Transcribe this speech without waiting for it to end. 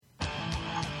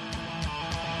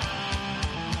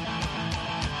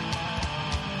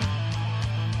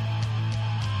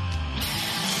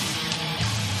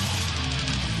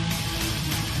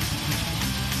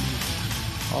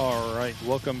right,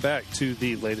 welcome back to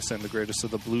the latest and the greatest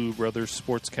of the Blue Brothers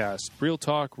Sportscast. Real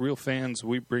talk, real fans,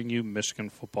 we bring you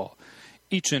Michigan football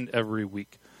each and every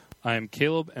week. I am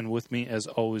Caleb, and with me, as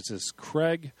always, is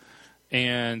Craig.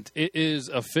 And it is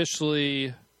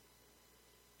officially,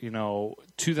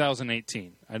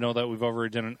 2018. I know that we've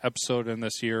already done an episode in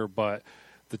this year, but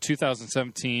the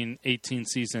 2017-18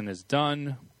 season is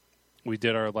done. We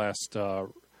did our last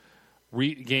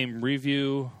game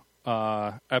review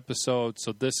episode,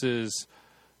 so this is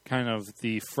kind of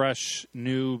the fresh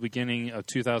new beginning of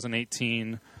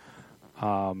 2018.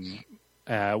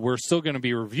 We're still going to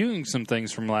be reviewing some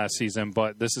things from last season,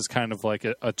 but this is kind of like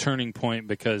a turning point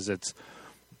because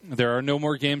there are no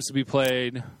more games to be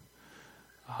played.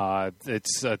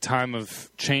 It's a time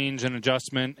of change and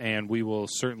adjustment, and we will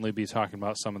certainly be talking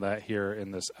about some of that here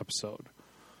in this episode.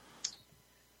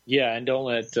 Yeah, and don't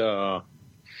let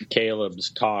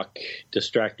Caleb's talk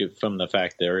distracted from the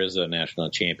fact there is a national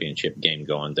championship game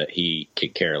going that he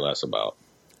could care less about.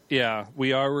 Yeah,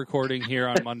 we are recording here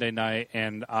on Monday night,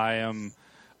 and I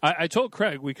told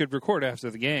Craig we could record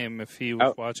after the game if he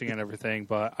was watching and everything,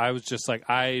 but I was just like,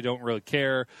 I don't really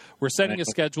care. We're setting a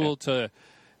schedule to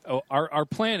our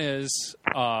plan is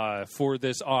for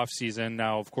this off season.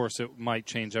 Now, of course, it might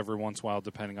change every once in a while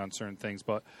depending on certain things,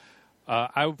 but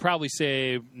I would probably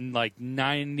say like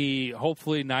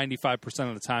hopefully 95%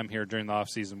 of the time here during the off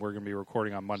season, we're going to be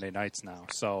recording on Monday nights now.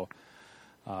 So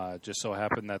just so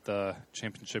happened that the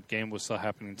championship game was still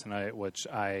happening tonight, which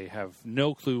I have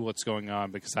no clue what's going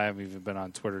on because I haven't even been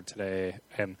on Twitter today.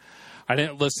 And I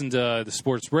didn't listen to the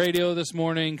sports radio this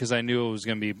morning because I knew it was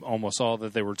going to be almost all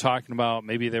that they were talking about.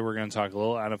 Maybe they were going to talk a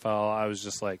little NFL. I was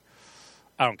just like,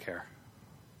 I don't care.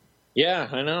 Yeah,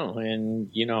 I know. And,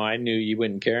 I knew you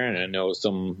wouldn't care. And I know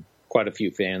quite a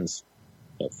few fans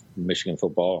of Michigan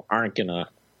football aren't going to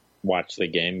watch the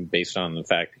game based on the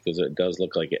fact because it does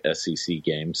look like an SEC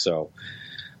game. So,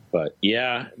 but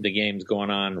yeah, the game's going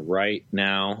on right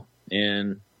now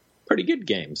and pretty good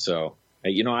game. So,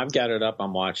 I've got it up.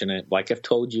 I'm watching it. Like I've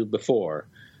told you before,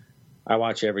 I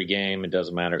watch every game. It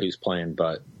doesn't matter who's playing,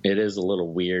 but it is a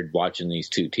little weird watching these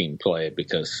two teams play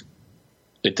because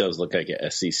it does look like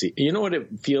a SEC. You know what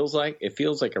it feels like? It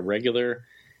feels like a regular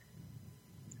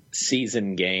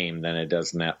season game than it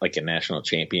does like a national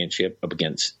championship up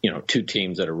against, two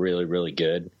teams that are really, really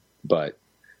good. But,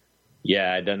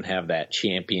 yeah, it doesn't have that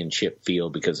championship feel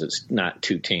because it's not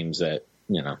two teams that,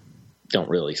 don't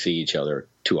really see each other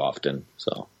too often.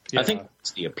 So yeah. I think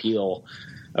it's the appeal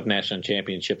of national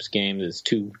championships games is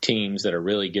two teams that are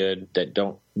really good that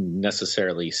don't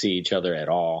necessarily see each other at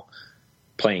all,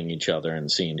 playing each other and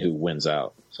seeing who wins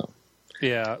out. So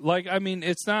yeah,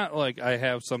 it's not like I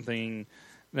have something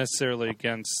necessarily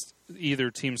against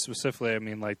either team specifically. I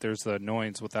mean, like there's the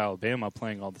annoyance with Alabama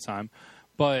playing all the time,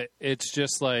 but it's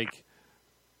just like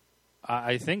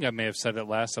I think I may have said it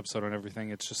last episode on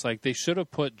everything. It's just like they should have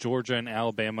put Georgia and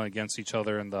Alabama against each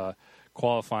other in the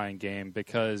qualifying game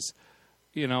because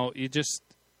you're going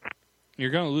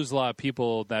to lose a lot of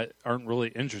people that aren't really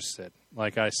interested.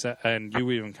 Like I said, and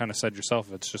you even kind of said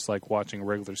yourself, it's just like watching a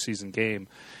regular season game.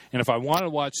 And if I wanted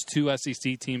to watch two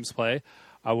SEC teams play,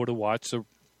 I would have watched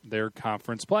their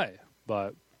conference play.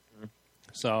 But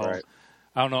right.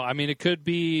 I don't know. I mean, it could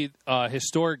be a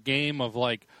historic game of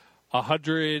like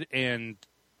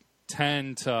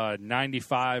 110 to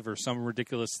 95 or some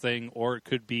ridiculous thing, or it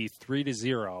could be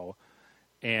 3-0.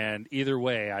 And either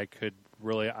way, I could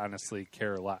really honestly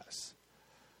care less.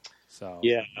 So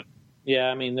yeah.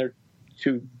 I mean, they're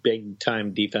two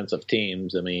big-time defensive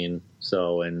teams. I mean,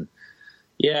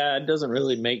 it doesn't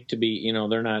really make to be,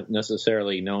 they're not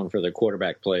necessarily known for their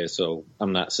quarterback play, so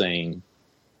I'm not saying,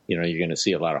 you're going to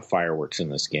see a lot of fireworks in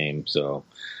this game. So,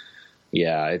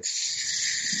 yeah,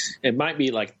 it might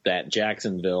be like that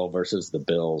Jacksonville versus the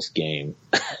Bills game.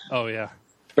 Oh, yeah.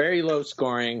 Very low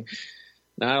scoring,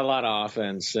 not a lot of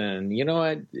offense, and you know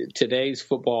what? Today's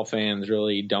football fans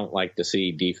really don't like to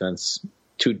see defense.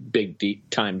 Two big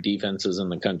time defenses in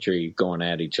the country going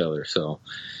at each other. So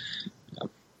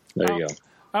there you go.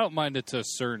 I don't mind it to a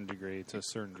certain degree.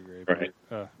 Right.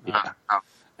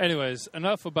 Anyways,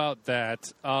 enough about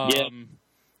that.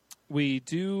 We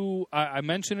do. I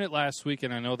mentioned it last week,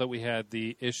 and I know that we had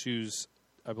the issues.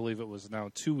 I believe it was now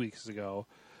 2 weeks ago,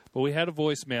 but we had a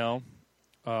voicemail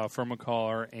from a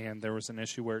caller, and there was an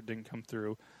issue where it didn't come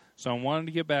through. So I wanted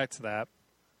to get back to that.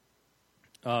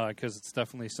 Because it's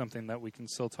definitely something that we can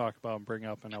still talk about and bring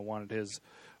up, and I wanted his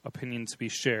opinion to be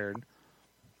shared.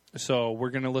 So we're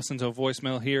going to listen to a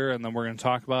voicemail here, and then we're going to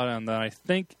talk about it. And then I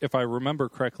think, if I remember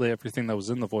correctly, everything that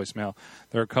was in the voicemail,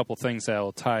 there are a couple things that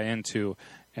will tie into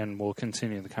and we'll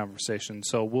continue the conversation.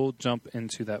 So we'll jump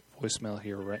into that voicemail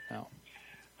here right now.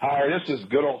 Hi, this is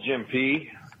good old Jim P.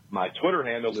 My Twitter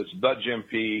handle is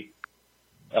TheJimPL9.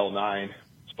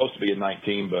 It's supposed to be a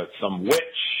 19, but some witch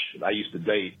that I used to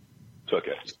date took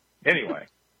it. Anyway,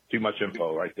 too much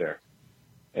info right there.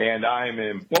 And I'm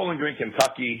in Bowling Green,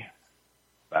 Kentucky,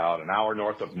 about an hour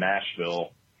north of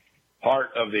Nashville,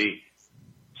 part of the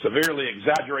severely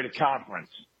exaggerated conference,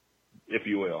 if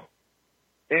you will.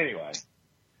 Anyway,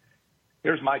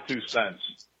 here's my 2 cents.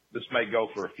 This may go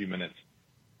for a few minutes.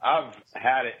 I've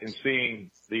had it in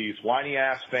seeing these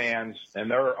whiny-ass fans, and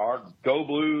there are Go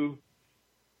Blue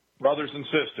brothers and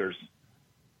sisters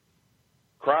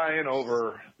crying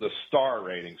over the star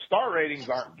ratings. Star ratings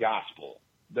aren't gospel.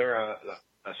 They're a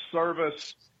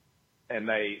service, and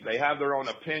they have their own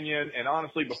opinion. And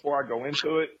honestly, before I go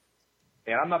into it,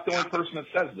 and I'm not the only person that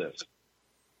says this,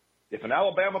 if an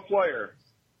Alabama player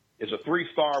is a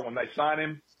 3-star when they sign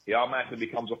him, he automatically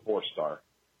becomes a 4-star.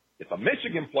 If a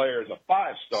Michigan player is a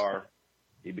 5-star,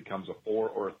 he becomes a 4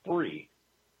 or a 3.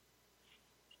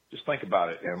 Just think about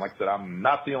it. And like I said, I'm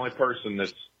not the only person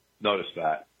that's noticed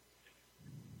that.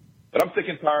 But I'm sick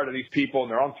and tired of these people,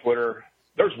 and they're on Twitter.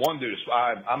 There's one dude,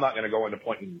 I'm not going to go into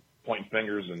pointing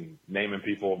fingers and naming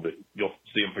people, but you'll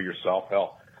see them for yourself.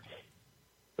 Hell,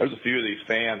 there's a few of these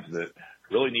fans that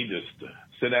really need to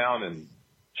sit down and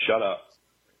shut up.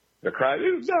 They're crying,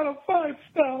 "He's not a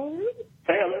 5-star.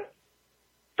 Damn it.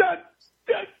 God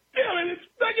damn it, it's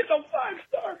like it's a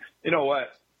 5-star." You know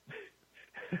what?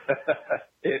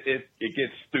 it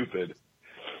gets stupid.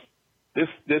 This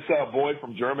boy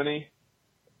from Germany,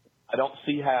 I don't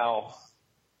see how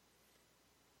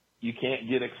you can't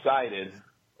get excited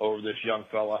over this young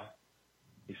fella.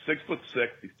 He's 6'6",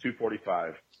 he's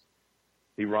 245.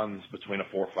 He runs between a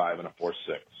 4.5 and a 4.6.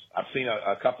 I've seen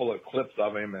a couple of clips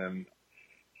of him, and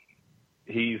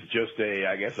he's just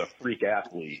I guess a freak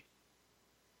athlete.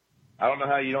 I don't know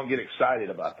how you don't get excited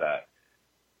about that.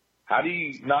 How do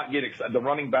you not get excited? The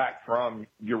running back from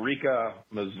Eureka,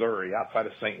 Missouri, outside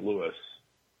of St. Louis,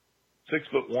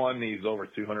 6'1", he's over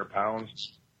 200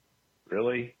 pounds.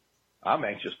 Really? I'm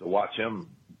anxious to watch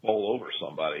him bowl over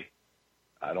somebody.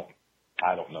 I don't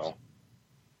know.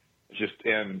 It's just,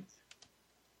 and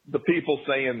the people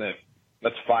saying that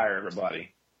let's fire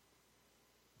everybody.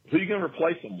 Who are you going to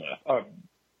replace him with?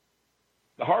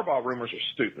 The Harbaugh rumors are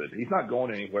stupid. He's not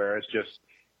going anywhere. It's just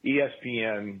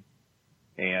ESPN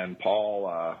and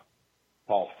Paul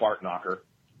Fartknocker,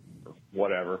 or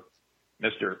whatever,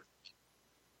 Mr.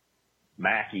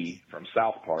 Mackey from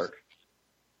South Park,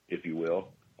 if you will.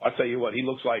 I'll tell you what, he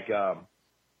looks like on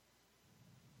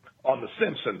The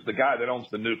Simpsons, the guy that owns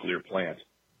the nuclear plant.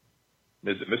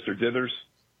 Is it Mr. Dithers?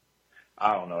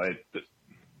 I don't know.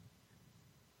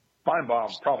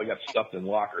 Feinbaum probably got stuffed in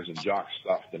lockers and Jock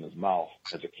stuffed in his mouth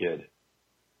as a kid.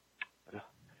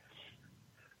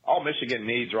 All Michigan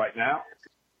needs right now.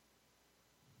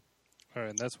 All right,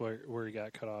 and that's where he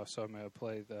got cut off, so I'm going to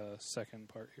play the second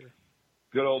part here.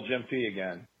 Good old Jim P.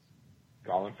 again,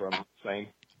 calling from same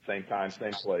time,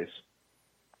 same place.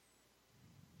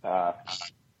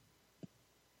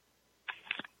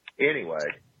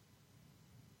 Anyway,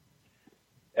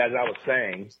 as I was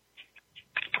saying,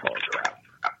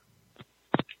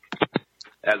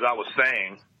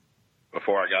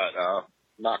 before I got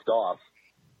knocked off,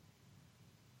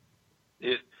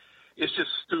 it's just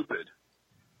stupid.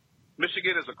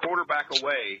 Michigan is a quarterback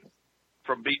away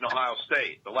from beating Ohio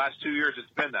State. The last 2 years,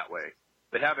 it's been that way.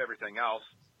 They have everything else.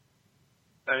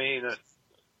 I mean,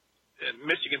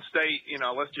 Michigan State,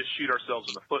 let's just shoot ourselves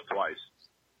in the foot twice.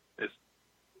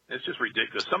 It's just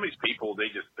ridiculous. Some of these people,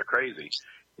 they're crazy.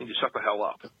 You need to shut the hell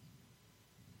up.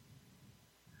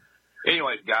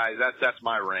 Anyways, guys, that's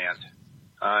my rant.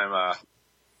 I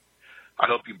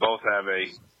hope you both have a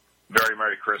very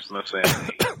Merry Christmas and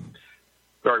a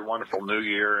very wonderful New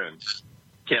Year, and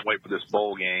can't wait for this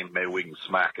bowl game. Maybe we can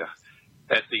smack a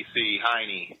SEC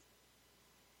Heine.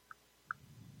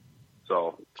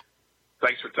 So,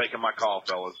 thanks for taking my call,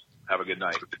 fellas. Have a good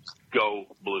night. Go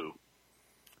Blue.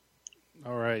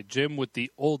 All right, Jim with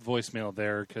the old voicemail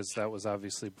there, because that was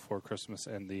obviously before Christmas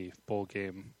and the bowl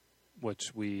game,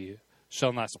 which we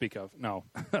shall not speak of. No.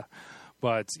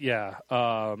 But, yeah,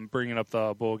 bringing up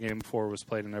the bowl game before it was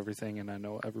played and everything, and I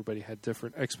know everybody had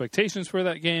different expectations for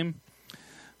that game.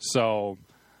 So,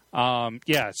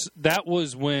 yes, that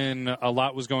was when a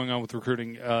lot was going on with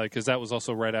recruiting, because that was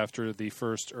also right after the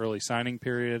first early signing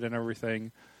period and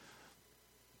everything.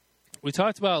 We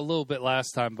talked about it a little bit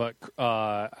last time, but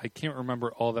I can't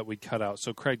remember all that we cut out.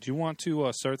 So, Craig, do you want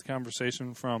to start the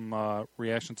conversation from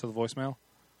reaction to the voicemail?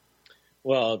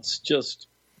 Well, it's just...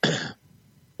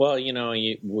 Well, you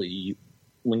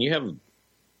when you have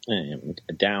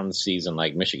a down season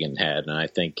like Michigan had, and I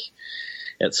think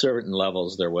at certain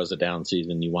levels there was a down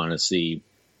season, you want to see,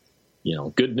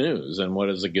 good news. And what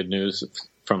is the good news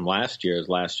from last year? Is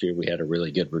last year we had a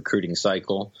really good recruiting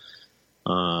cycle.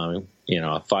 A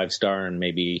 5-star, and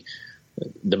maybe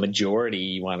the majority,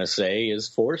 you want to say, is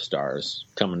 4 stars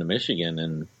coming to Michigan,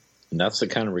 and that's the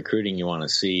kind of recruiting you want to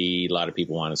see. A lot of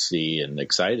people want to see and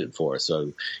excited for.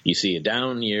 So you see a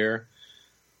down year,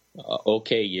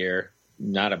 okay year,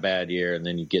 not a bad year, and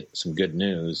then you get some good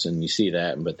news, and you see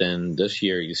that. But then this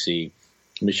year you see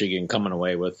Michigan coming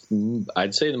away with,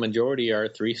 I'd say the majority are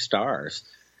 3 stars,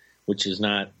 which is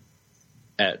not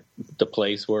at the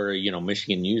place where,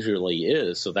 Michigan usually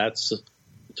is. So that's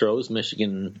throws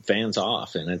Michigan fans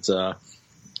off. And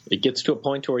it gets to a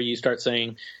point where you start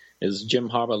saying, is Jim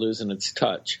Harbaugh losing its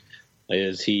touch?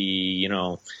 Is he,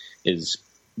 is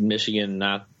Michigan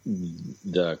not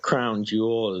the crown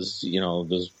jewel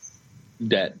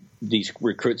that these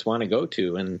recruits want to go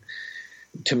to? And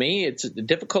to me, it's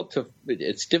difficult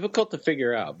to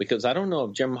figure out, because I don't know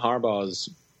if Jim Harbaugh is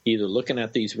either looking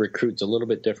at these recruits a little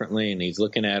bit differently, and he's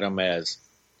looking at them as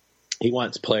he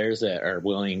wants players that are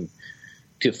willing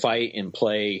to fight and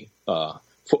play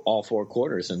all 4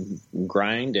 quarters and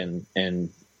grind and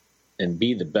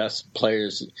be the best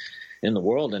players in the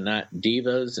world, and not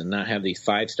divas, and not have these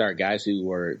 5-star guys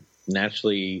who are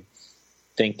naturally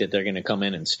think that they're going to come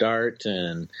in and start.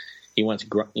 And he wants,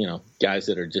 guys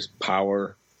that are just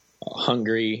power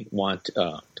hungry, want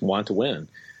to win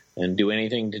and do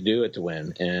anything to do it to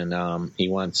win. And he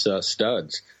wants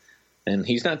studs. And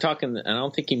he's not talking, I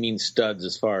don't think he means studs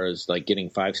as far as like getting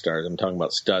 5 stars. I'm talking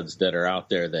about studs that are out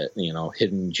there that,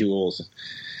 hidden jewels,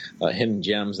 hidden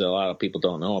gems that a lot of people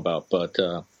don't know about. But,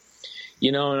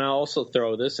 and I'll also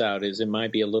throw this out, is it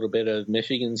might be a little bit of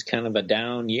Michigan's kind of a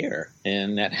down year.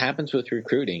 And that happens with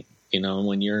recruiting,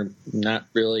 when you're not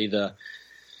really the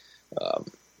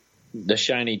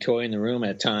shiny toy in the room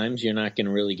at times. You're not going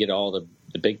to really get all the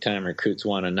big-time recruits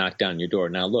want to knock down your door.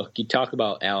 Now, look, you talk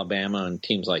about Alabama and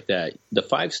teams like that. The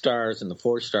 5 stars and the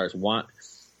 4 stars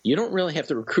you don't really have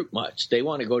to recruit much. They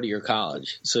want to go to your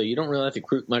college. So you don't really have to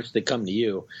recruit much. They come to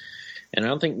you. And I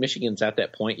don't think Michigan's at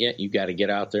that point yet. You got to get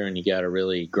out there and you got to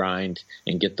really grind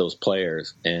and get those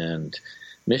players. And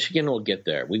Michigan will get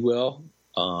there. We will.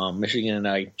 Michigan,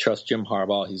 I trust Jim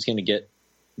Harbaugh. He's going to get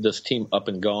this team up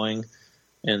and going.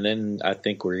 And then I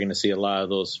think we're going to see a lot of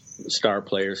those star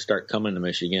players start coming to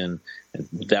Michigan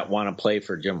that want to play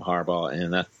for Jim Harbaugh.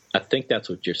 And I think that's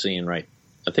what you're seeing right.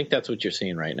 I think that's what you're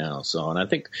seeing right now. So, and I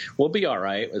think we'll be all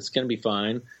right. It's going to be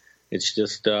fine. It's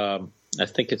just, I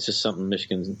think it's just something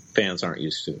Michigan fans aren't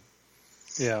used to.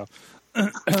 Yeah.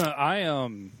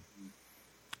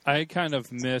 I kind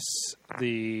of miss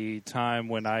the time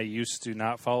when I used to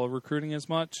not follow recruiting as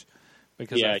much,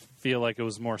 because I feel like it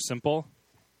was more simple.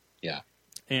 Yeah.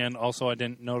 And also I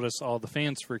didn't notice all the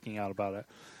fans freaking out about it.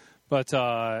 But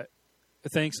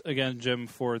thanks again, Jim,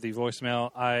 for the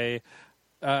voicemail.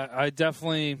 I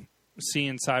definitely see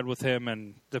inside with him,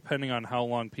 and depending on how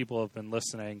long people have been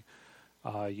listening,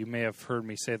 you may have heard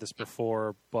me say this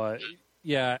before, but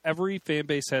yeah, every fan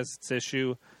base has its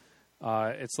issue.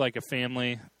 It's like a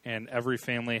family, and every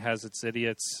family has its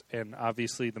idiots, and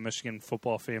obviously the Michigan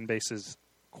football fan base is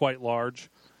quite large.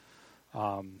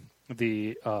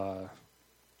 The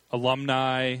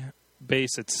alumni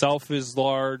base itself is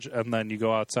large, and then you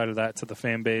go outside of that to the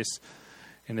fan base,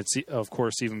 and it's, of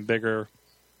course, even bigger.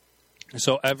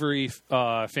 So every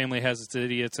family has its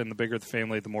idiots, and the bigger the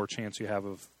family, the more chance you have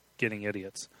of getting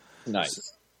idiots. Nice.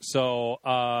 So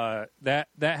that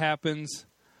happens.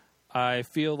 I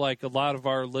feel like a lot of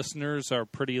our listeners are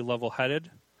pretty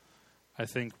level-headed. I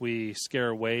think we scare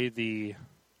away the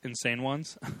insane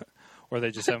ones, or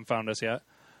they just haven't found us yet.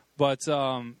 But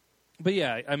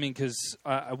yeah, I mean, because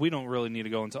we don't really need to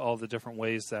go into all the different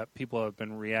ways that people have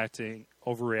been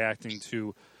overreacting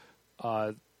to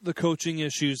the coaching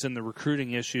issues and the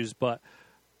recruiting issues. But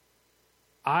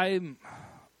I'm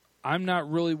not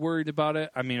really worried about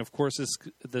it. I mean, of course, this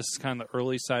is kind of the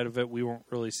early side of it. We won't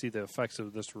really see the effects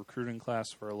of this recruiting class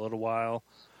for a little while.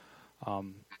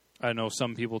 I know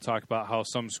some people talk about how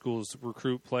some schools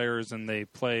recruit players and they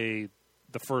play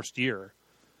the first year.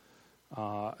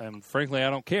 And frankly, I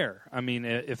don't care. I mean,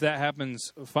 if that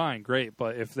happens, fine, great.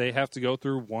 But if they have to go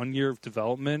through 1 year of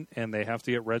development and they have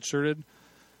to get redshirted,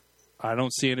 I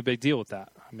don't see any big deal with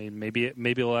that. I mean, maybe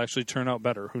it'll actually turn out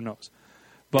better. Who knows?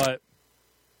 But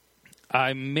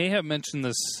I may have mentioned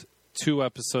this 2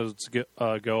 episodes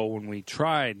ago when we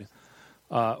tried,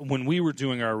 when we were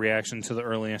doing our reaction to the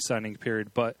early signing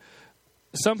period. But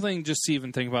something just to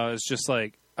even think about is just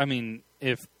like, I mean,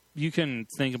 if you can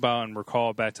think about and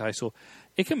recall back to high school,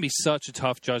 it can be such a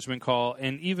tough judgment call.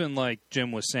 And even like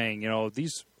Jim was saying,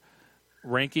 these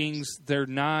rankings, they're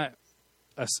not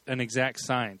an exact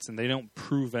science, and they don't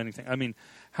prove anything. I mean,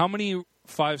 how many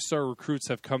 5-star recruits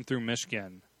have come through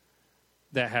Michigan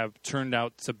that have turned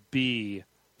out to be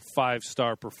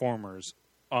 5-star performers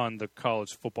on the college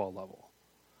football level?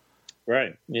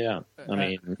 Right. Yeah. I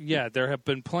mean, there have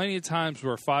been plenty of times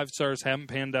where 5 stars haven't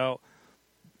panned out,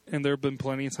 and there have been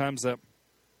plenty of times that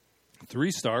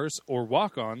 3 stars or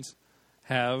walk-ons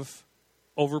have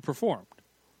overperformed.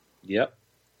 Yep.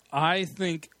 I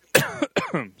think,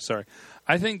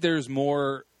 I think there's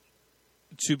more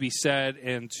to be said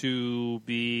and to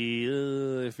be,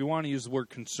 if you want to use the word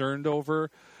concerned over,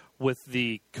 with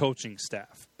the coaching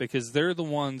staff, because they're the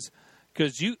ones,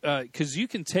 because you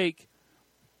can take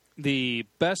the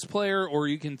best player, or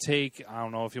you can take, I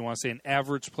don't know if you want to say an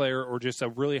average player or just a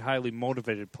really highly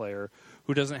motivated player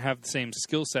who doesn't have the same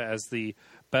skill set as the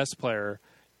best player.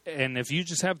 And if you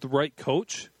just have the right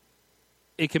coach,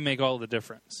 it can make all the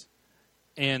difference.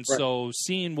 And right. So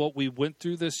seeing what we went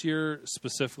through this year,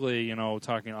 specifically,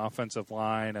 talking offensive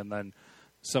line, and then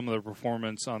some of the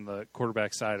performance on the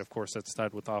quarterback side, of course, that's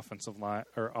tied with offensive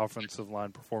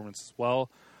line performance as well.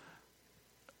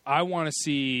 I want to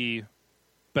see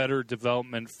better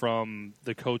development from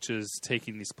the coaches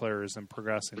taking these players and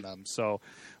progressing them. So,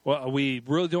 we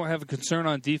really don't have a concern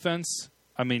on defense.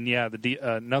 I mean,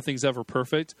 nothing's ever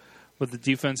perfect, but the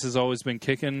defense has always been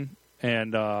kicking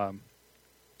and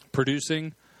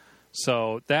producing.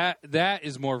 So that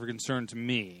is more of a concern to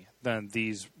me than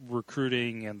these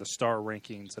recruiting and the star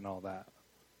rankings and all that.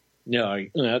 No,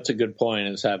 that's a good point,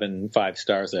 is having 5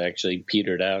 stars that actually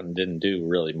petered out and didn't do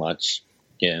really much.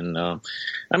 And,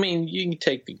 I mean, you can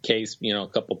take the case, a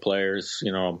couple players,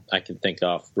 I can think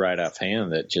right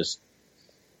offhand that just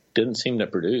didn't seem to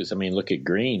produce. I mean, look at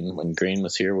Green. When Green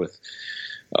was here with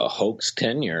Hoke's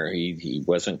tenure, he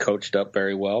wasn't coached up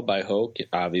very well by Hoke,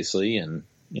 obviously, and,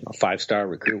 5-star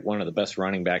recruit, one of the best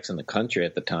running backs in the country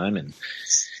at the time. And,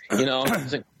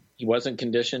 he wasn't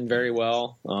conditioned very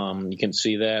well. You can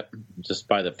see that just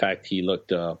by the fact he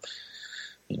looked,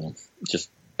 just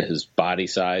his body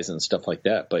size and stuff like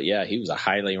that. But yeah, he was a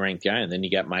highly ranked guy. And then you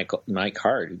got Mike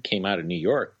Hart, who came out of New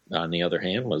York. On the other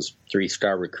hand, was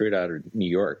 3-star recruit out of New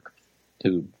York,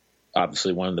 who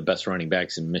obviously one of the best running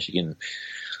backs in Michigan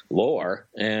lore.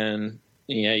 And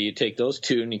you take those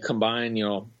two and you combine,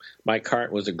 Mike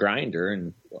Hart was a grinder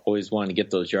and always wanted to get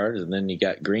those yards. And then you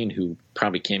got Green, who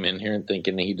probably came in here and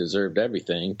thinking he deserved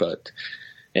everything.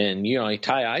 And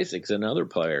Ty Isaac's another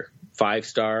player,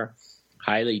 5-star,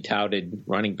 highly touted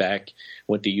running back,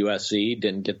 went to USC,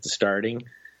 didn't get the starting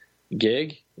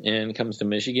gig, and comes to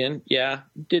Michigan. Yeah,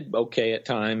 did okay at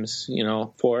times,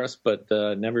 for us, but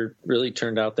never really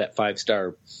turned out that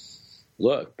 5-star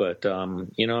look. But,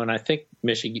 and I think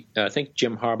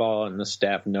Jim Harbaugh and the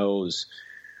staff knows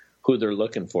who they're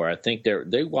looking for. I think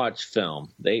they watch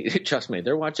film. Trust me,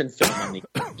 they're watching film on these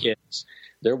kids.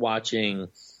 They're watching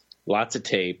lots of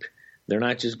tape. They're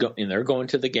not just going. They're going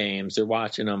to the games. They're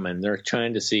watching them, and they're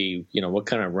trying to see, what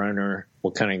kind of runner,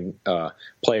 what kind of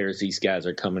players these guys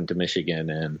are coming to Michigan,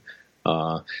 and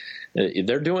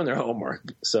they're doing their homework.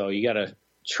 So you got to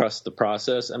trust the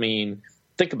process. I mean,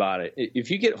 think about it.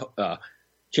 If you get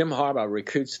Jim Harbaugh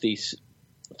recruits these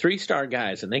 3-star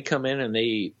guys, and they come in and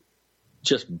they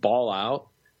just ball out,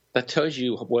 that tells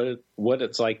you what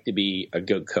it's like to be a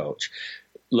good coach.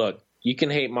 Look. You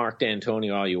can hate Mark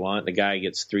D'Antonio all you want. The guy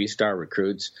gets 3-star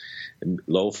recruits,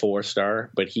 low 4-star,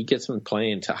 but he gets them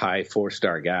playing to high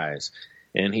 4-star guys.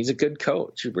 And he's a good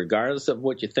coach. Regardless of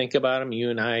what you think about him, you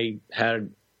and I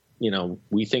had,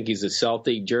 we think he's a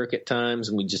salty jerk at times,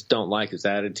 and we just don't like his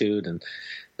attitude.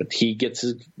 But he gets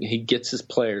his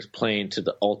players playing to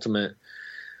the ultimate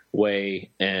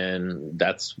way, and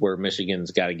that's where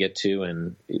Michigan's got to get to.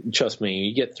 And trust me,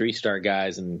 you get 3-star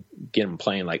guys and get them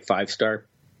playing like 5-star,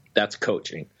 that's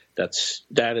coaching.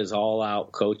 That is all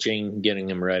out coaching, getting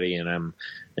them ready, and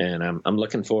I'm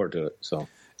looking forward to it. So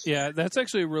yeah, that's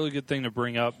actually a really good thing to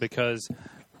bring up, because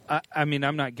I mean,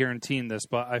 I'm not guaranteeing this,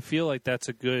 but I feel like that's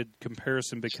a good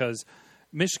comparison, because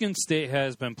Michigan State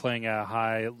has been playing at a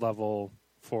high level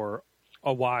for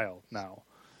a while now,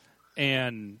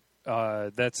 and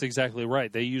that's exactly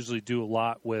right. They usually do a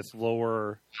lot with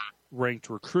lower ranked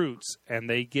recruits, and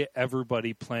they get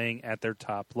everybody playing at their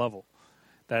top level.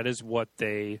 That is what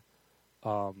they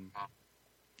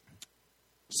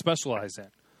specialize in.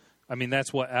 I mean,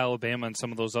 that's what Alabama and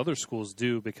some of those other schools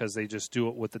do because they just do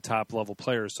it with the top-level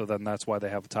players, so then that's why they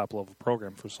have a top-level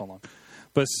program for so long.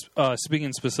 But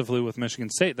speaking specifically with Michigan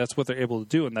State, that's what they're able to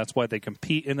do, and that's why they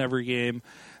compete in every game.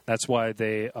 That's why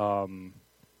they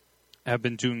have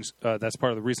been doing that's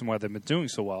part of the reason why they've been doing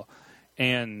so well.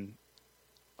 And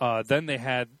then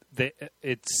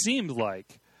it seemed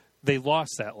like they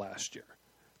lost that last year.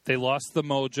 They lost the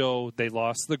mojo. They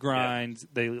lost the grind. Yeah.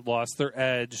 They lost their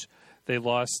edge. They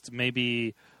lost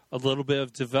maybe a little bit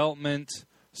of development.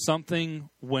 Something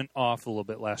went off a little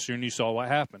bit last year, and you saw what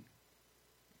happened.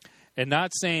 And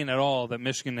not saying at all that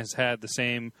Michigan has had the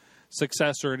same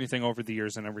success or anything over the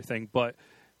years and everything, but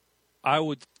I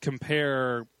would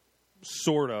compare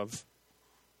sort of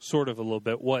a little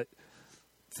bit what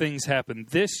things happened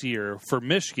this year for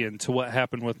Michigan to what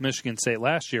happened with Michigan State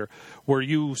last year, where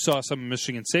you saw some of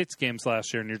Michigan State's games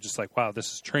last year and you're just like, wow, this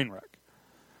is train wreck.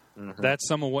 Mm-hmm. That's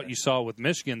some of what you saw with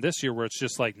Michigan this year, where it's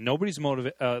just like nobody's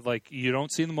motivated. Like you don't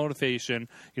see the motivation.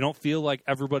 You don't feel like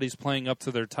everybody's playing up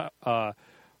to their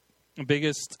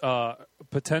biggest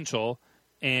potential,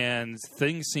 and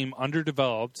things seem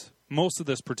underdeveloped. Most of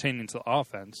this pertaining to the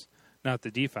offense, not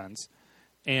the defense,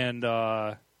 and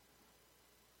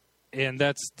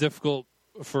that's difficult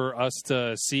for us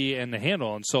to see and to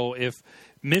handle. And so, if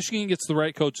Michigan gets the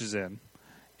right coaches in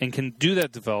and can do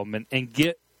that development and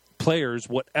get players,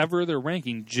 whatever they're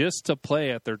ranking, just to play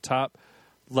at their top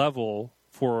level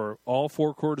for all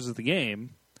 4 quarters of the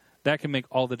game, that can make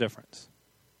all the difference.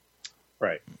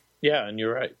 Right. Yeah, and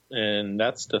you're right. And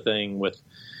that's the thing with,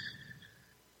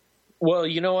 well,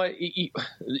 you know what?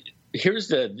 Here's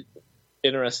the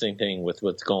interesting thing with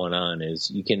what's going on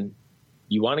is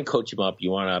you want to coach them up.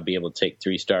 You want to be able to take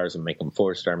 3 stars and make them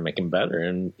 4-star, make them better.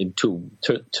 And to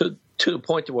the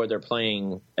point to where they're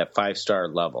playing at 5-star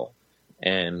level.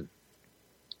 And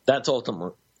that's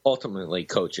ultimately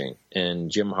coaching. And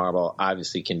Jim Harbaugh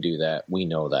obviously can do that. We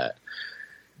know that.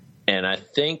 And I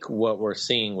think what we're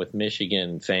seeing with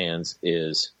Michigan fans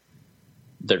is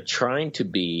they're trying to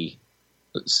be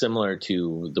similar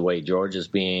to the way Georgia's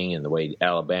being and the way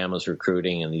Alabama's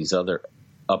recruiting and these other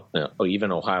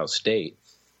even Ohio State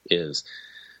is.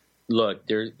 Look,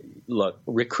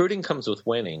 recruiting comes with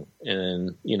winning,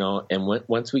 and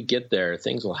once we get there,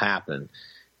 things will happen.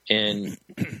 And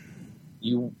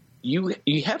you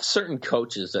have certain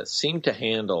coaches that seem to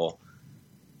handle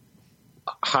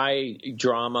high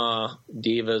drama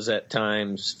divas at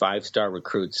times, 5-star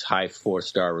recruits, high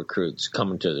 4-star recruits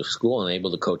coming to the school and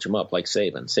able to coach them up like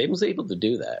Saban. Saban's able to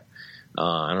do that.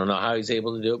 I don't know how he's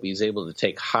able to do it, but he's able to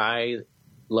take high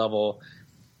level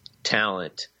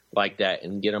talent like that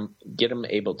and get them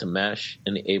able to mesh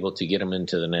and able to get them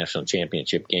into the national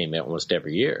championship game almost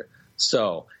every year.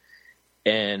 So,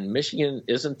 and Michigan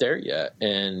isn't there yet.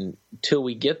 And until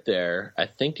we get there, I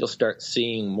think you'll start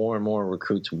seeing more and more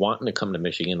recruits wanting to come to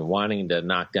Michigan, wanting to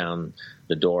knock down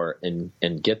the door and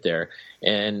get there.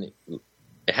 And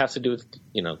it has to do with,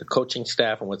 the coaching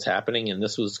staff and what's happening. And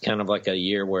this was kind of like a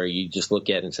year where you just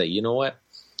look at it and say, you know what?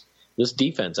 This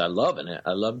defense, I love it.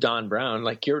 I love Don Brown,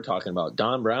 like you were talking about.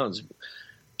 Don Brown's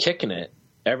kicking it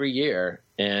every year.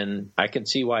 And I can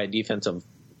see why a defensive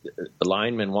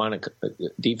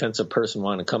person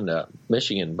want to come to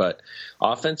Michigan, but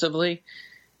offensively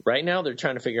right now they're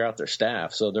trying to figure out their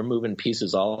staff, so they're moving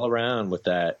pieces all around with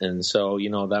that. And so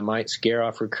that might scare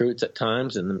off recruits at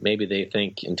times, and maybe they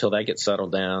think until that gets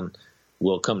settled down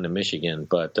we'll come to Michigan.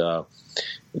 But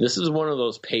this is one of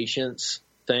those patience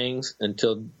things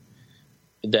until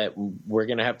that we're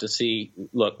going to have to see.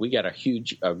 Look, we got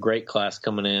a great class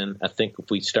coming in. I think if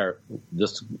we start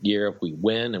this year, if we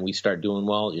win and we start doing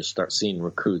well, you'll start seeing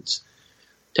recruits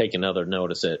take another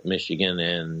notice at Michigan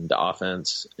and the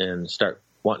offense and start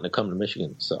wanting to come to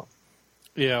Michigan. So,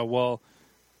 yeah, well,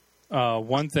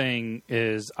 one thing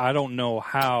is I don't know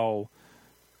how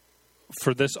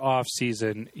for this off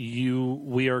season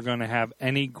we are going to have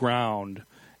any good ground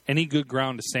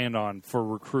to stand on for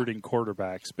recruiting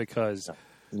quarterbacks because.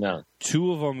 No.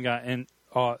 2 of them got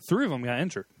 3 of them got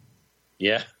injured.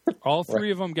 Yeah. All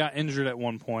 3 of them got injured at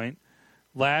one point.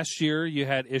 Last year, you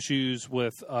had issues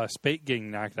with Spate getting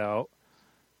knocked out,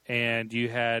 and you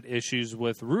had issues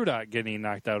with Rudot getting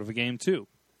knocked out of a game, too.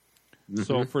 Mm-hmm.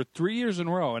 So for 3 years in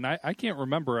a row, and I can't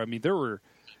remember. I mean,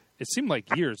 it seemed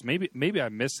like years. Maybe I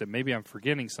missed it. Maybe I'm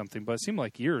forgetting something, but it seemed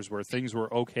like years where things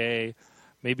were okay,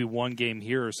 maybe one game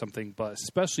here or something, but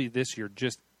especially this year,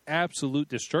 just absolute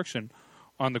destruction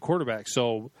on the quarterback.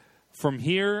 So from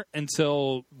here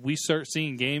until we start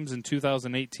seeing games in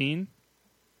 2018,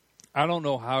 I don't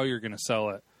know how you're going to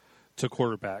sell it to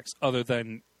quarterbacks other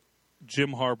than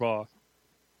Jim Harbaugh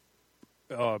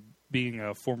being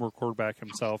a former quarterback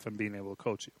himself and being able to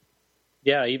coach you.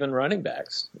 Yeah, even running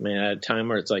backs. I mean, at a time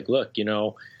where it's like, look,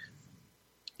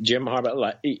 Jim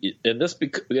Harbaugh, and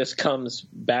this comes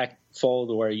back full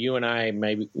to where you and I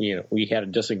maybe we had a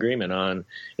disagreement on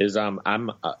is I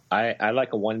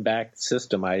like a one back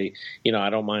system. I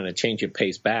don't mind a change of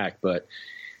pace back, but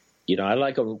I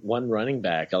like a one running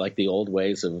back. I like the old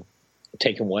ways of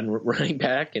taking one running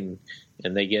back and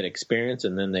they get experience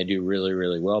and then they do really,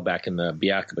 really well back in the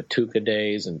Biaka Batuka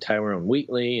days and Tyrone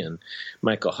Wheatley and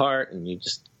Michael Hart, and you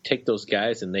just take those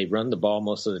guys and they run the ball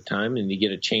most of the time and you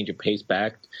get a change of pace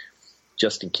back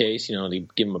just in case, they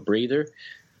give them a breather.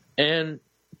 And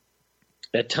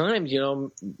at times,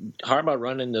 Harbaugh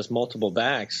running this multiple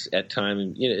backs at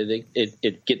times,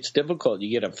 it gets difficult.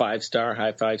 You get a 5-star,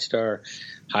 high 5-star,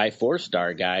 high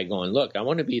 4-star guy going, look, I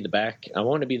want to be the back. I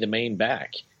want to be the main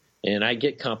back. And I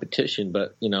get competition,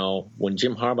 but, when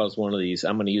Jim Harbaugh is one of these,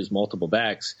 I'm going to use multiple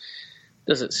backs,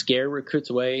 does it scare recruits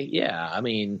away? Yeah. I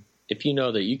mean, if you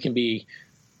know that you can be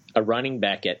a running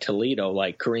back at Toledo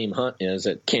like Kareem Hunt is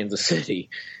at Kansas City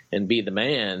and be the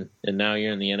man, and now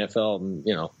you're in the NFL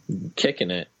and,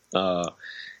 kicking it,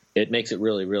 it makes it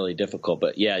really, really difficult.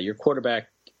 But, yeah, your quarterback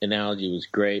analogy was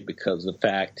great because the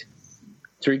fact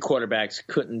 3 quarterbacks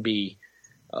couldn't be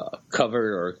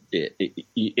covered, or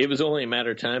it was only a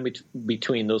matter of time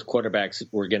between those quarterbacks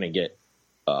were going to get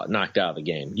knocked out of the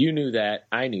game. You knew that.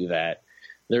 I knew that.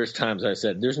 There's times I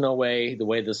said, there's no way the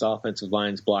way this offensive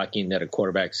line's blocking that a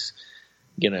quarterback's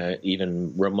going to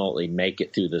even remotely make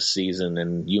it through the season.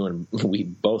 And we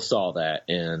both saw that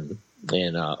in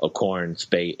O'Korn,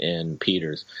 Spate, and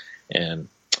Peters. And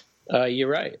you're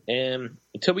right. And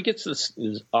until we get this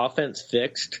offense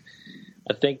fixed,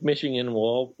 I think Michigan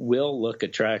will look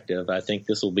attractive. I think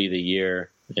this will be the year.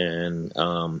 And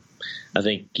I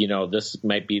think, this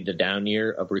might be the down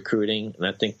year of recruiting, and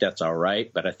I think that's all right.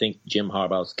 But I think Jim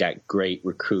Harbaugh's got great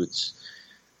recruits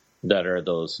that are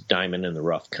those diamond in the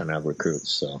rough kind of recruits.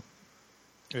 So,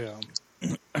 yeah,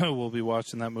 we'll be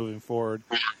watching that moving forward.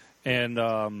 And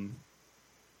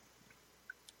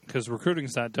because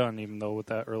recruiting's not done, even though with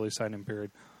that early signing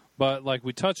period. But like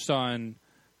we touched on,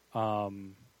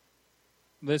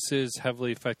 this is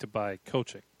heavily affected by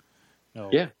coaching.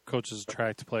 Coaches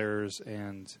attract players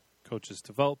and coaches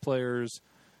develop players,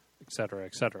 et cetera,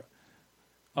 et cetera.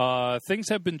 Things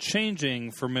have been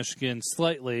changing for Michigan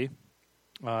slightly.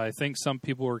 I think some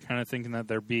people were kind of thinking that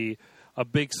there'd be a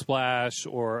big splash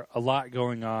or a lot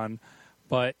going on,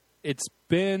 but it's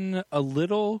been a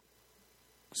little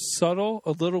subtle,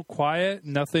 a little quiet.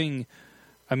 Nothing,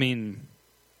 I mean,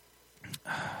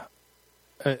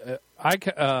 I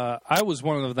was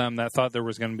one of them that thought there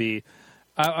was going to be,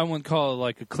 I wouldn't call it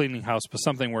like a cleaning house, but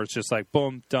something where it's just like,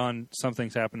 boom, done,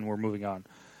 something's happened, we're moving on.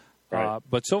 Right.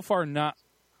 But so far, not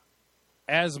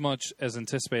as much as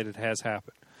anticipated has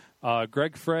happened.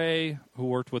 Greg Frey, who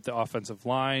worked with the offensive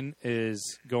line,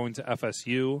 is going to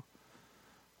FSU.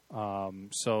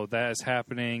 So that is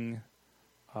happening.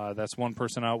 That's one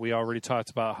person out. We already talked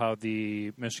about how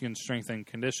the Michigan strength and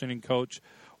conditioning coach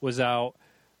was out.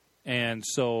 And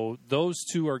so those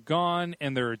 2 are gone,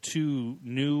 and there are 2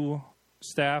 new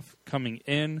staff coming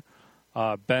in.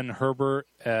 Ben Herbert,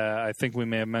 I think we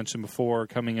may have mentioned before,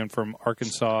 coming in from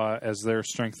Arkansas as their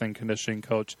strength and conditioning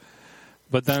coach.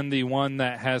 But then the one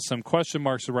that has some question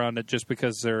marks around it just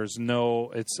because it's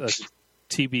a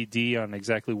TBD on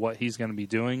exactly what he's going to be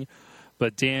doing.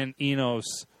 But Dan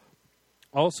Enos,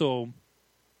 also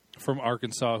from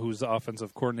Arkansas, who's the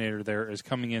offensive coordinator there, is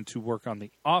coming in to work on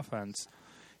the offense.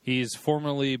 He's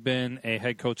formerly been a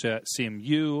head coach at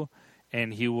CMU,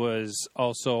 and he was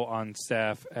also on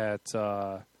staff at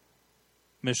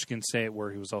Michigan State,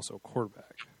 where he was also a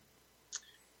quarterback.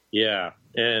 Yeah,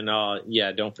 and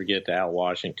don't forget Al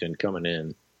Washington coming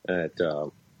in at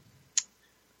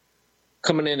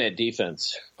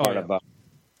defense.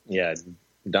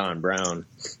 Don Brown,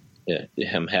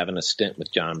 him having a stint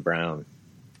with John Brown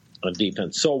on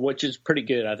defense, so which is pretty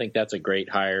good. I think that's a great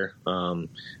hire.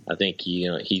 I think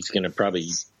he's going to probably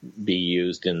be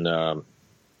used in.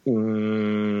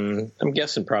 I'm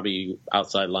guessing probably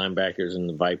outside linebackers and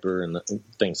the Viper and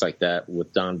things like that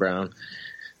with Don Brown.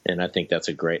 And I think that's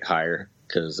a great hire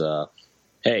because,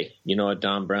 hey, you know what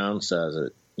Don Brown says?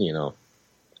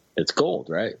 It's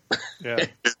gold, right? Yeah.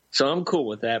 So I'm cool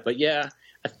with that. But, yeah,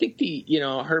 I think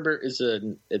Herbert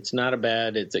it's not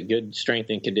it's a good strength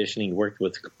and conditioning. He worked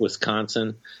with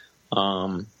Wisconsin.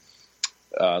 The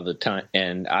time,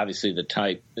 and obviously the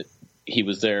type, he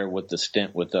was there with the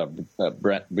stint with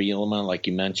Brett Bielema, like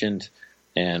you mentioned.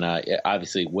 And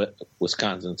obviously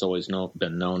Wisconsin's always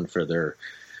been known for their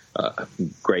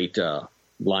great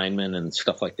linemen and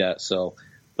stuff like that. So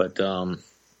But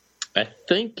I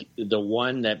think the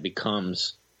one that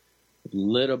becomes a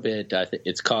little bit, I think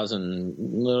it's causing a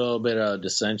little bit of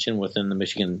dissension within the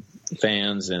Michigan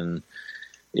fans, and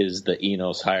is the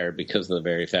Enos hire because of the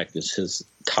very fact is his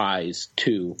ties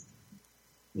to.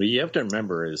 What you have to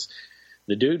remember is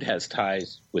the dude has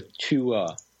ties with two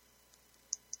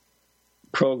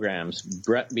programs.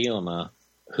 Brett Bielema,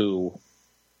 who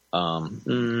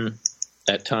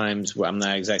at times, I'm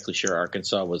not exactly sure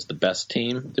Arkansas was the best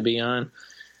team to be on.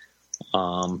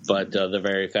 But the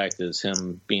very fact is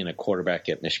him being a quarterback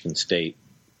at Michigan State,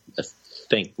 I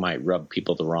think might rub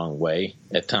people the wrong way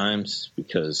at times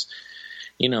because,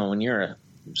 when you're a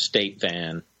State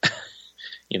fan,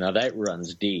 that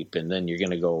runs deep, and then you're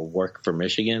going to go work for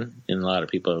Michigan, and a lot of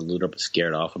people are a little bit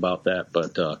scared off about that.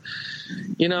 But,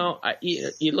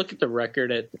 you look at the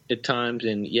record at times,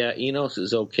 and, yeah, Enos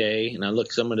is okay, and I look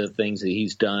at some of the things that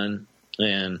he's done,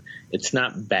 and it's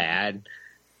not bad.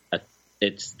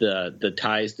 It's the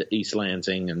ties to East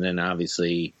Lansing, and then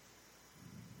obviously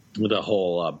the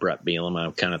whole Brett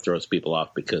Bielema kind of throws people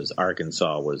off because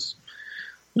Arkansas was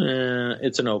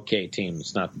it's an okay team.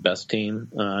 It's not the best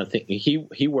team. I think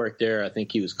he worked there. I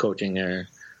think he was coaching there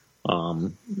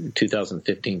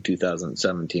 2015,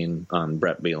 2017 on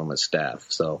Brett Bielema's staff.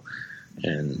 So,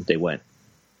 and they went,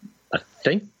 I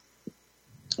think,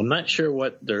 I'm not sure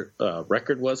what their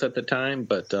record was at the time,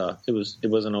 but it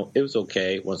was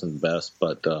okay. It wasn't the best,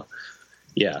 but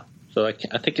yeah. So I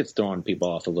think it's throwing people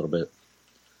off a little bit.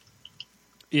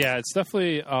 Yeah, it's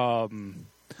definitely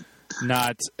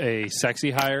not a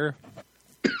sexy hire,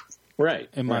 right?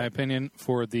 In my opinion,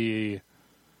 for the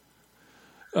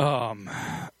for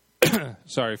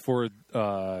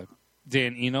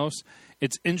Dan Enos.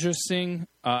 It's interesting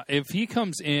if he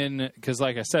comes in, because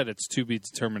like I said, it's to be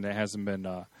determined. It hasn't been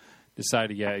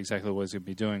decided yet exactly what he's going to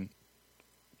be doing.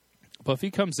 But if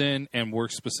he comes in and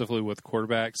works specifically with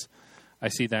quarterbacks, I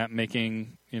see that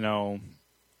making some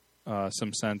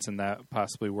sense and that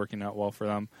possibly working out well for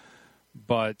them.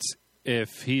 But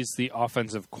if he's the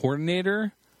offensive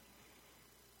coordinator,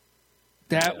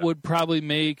 that would probably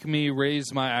make me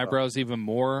raise my eyebrows even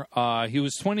more. He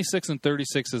was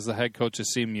 26-36 as the head coach of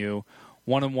CMU,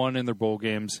 1-1 in their bowl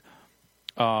games.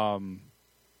 Arkansas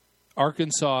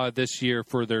this year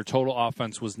for their total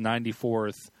offense was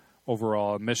 94th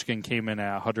overall. Michigan came in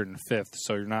at 105th,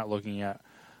 so you're not looking at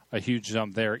a huge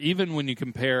jump there. Even when you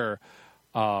compare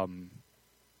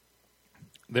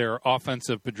their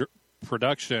offensive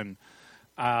production,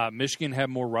 Michigan had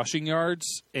more rushing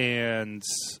yards and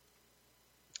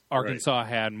Arkansas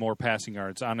had more passing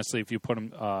yards. Honestly, if you put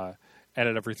them,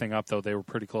 added everything up, though, they were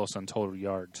pretty close on total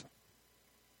yards.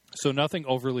 So nothing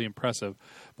overly impressive.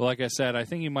 But like I said, I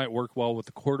think he might work well with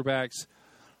the quarterbacks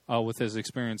with his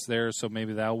experience there, so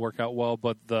maybe that'll work out well.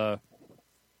 But the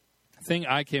thing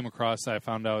I came across that I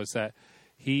found out is that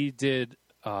he did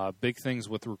big things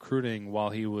with recruiting while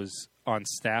he was on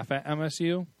staff at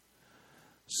MSU.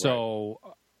 So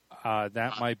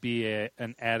that might be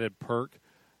an added perk.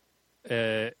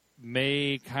 It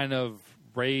may kind of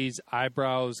raise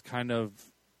eyebrows, kind of,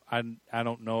 I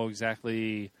don't know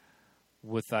exactly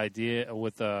with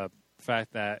the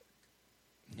fact that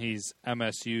he's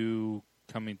MSU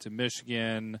coming to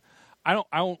Michigan. I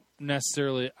wouldn't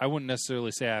necessarily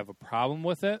say I have a problem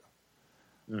with it.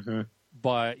 Mm-hmm.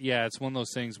 But yeah, it's one of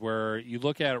those things where you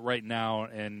look at it right now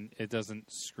and it doesn't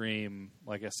scream,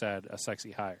 like I said, a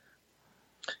sexy hire.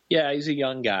 Yeah, he's a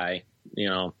young guy,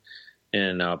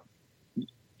 and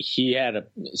he had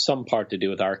some part to do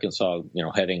with Arkansas,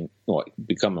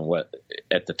 becoming what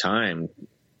at the time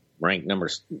ranked number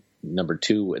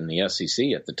 2 in the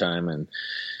SEC at the time, and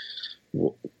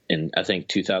I think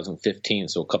 2015,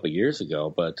 so a couple of years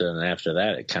ago. But then after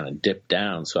that, it kind of dipped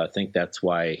down. So I think that's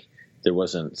why there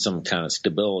wasn't some kind of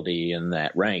stability in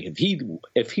that rank. If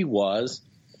he was,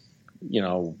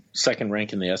 second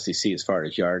rank in the SEC as far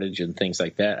as yardage and things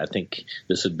like that, I think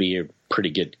this would be a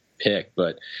pretty good pick.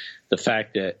 But the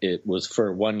fact that it was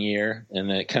for 1 year and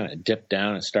then it kind of dipped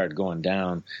down and started going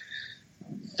down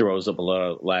throws up a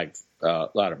lot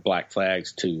of black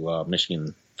flags to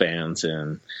Michigan fans.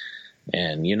 And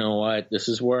you know what? This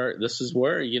is where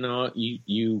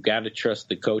you got to trust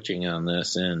the coaching on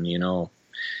this. And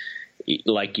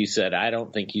like you said, I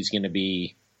don't think he's going to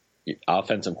be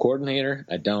offensive coordinator.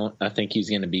 I think he's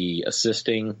going to be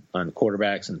assisting on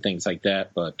quarterbacks and things like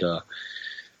that. But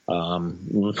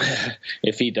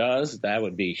if he does, that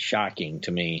would be shocking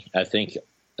to me. I think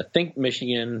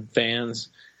Michigan fans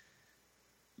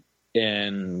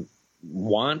and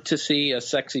want to see a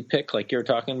sexy pick like you're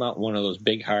talking about, one of those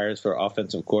big hires for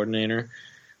offensive coordinator.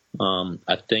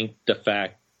 I think the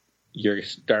fact you're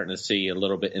starting to see a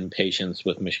little bit impatience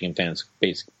with Michigan fans,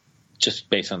 just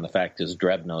based on the fact is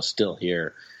Drebno's still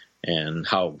here and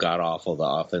how god awful the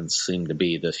offense seemed to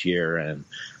be this year, and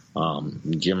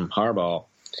Jim Harbaugh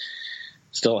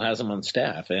still has him on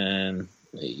staff, and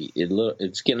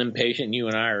it's getting impatient. You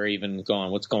and I are even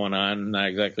going, what's going on? Not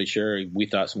exactly sure. We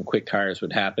thought some quick hires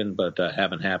would happen, but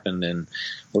haven't happened, and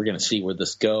we're going to see where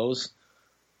this goes.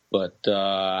 But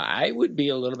I would be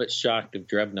a little bit shocked if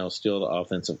Drebno's still the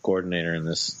offensive coordinator in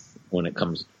this when it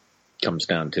comes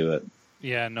down to it.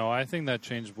 Yeah, no, I think that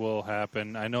change will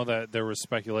happen. I know that there was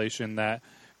speculation that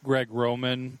Greg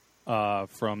Roman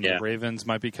from the Ravens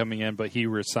might be coming in, but he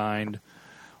resigned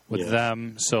with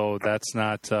them, so that's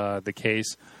not the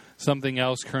case. Something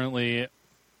else currently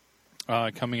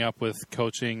coming up with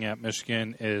coaching at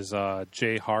Michigan is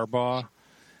Jay Harbaugh.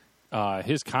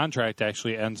 His contract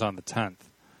actually ends on the 10th.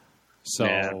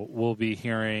 So we'll be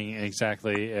hearing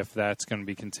exactly if that's going to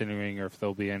be continuing or if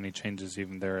there'll be any changes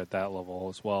even there at that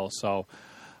level as well. So,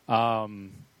 I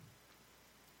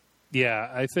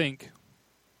think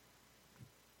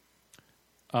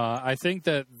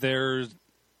that there's,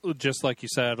 just like you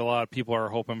said, a lot of people are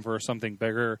hoping for something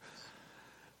bigger.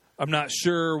 I'm not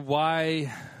sure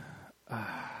why.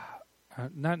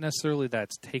 Not necessarily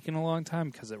that's taken a long time,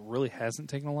 because it really hasn't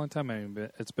taken a long time. I mean,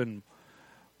 it's been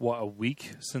a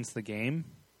week since the game,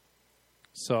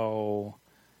 so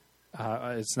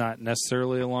it's not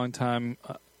necessarily a long time,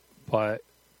 but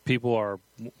people are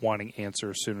wanting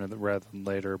answers sooner rather than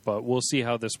later. But we'll see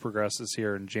how this progresses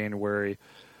here in January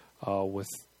with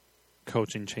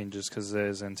coaching changes, because it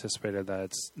is anticipated that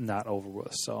it's not over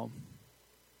with. So,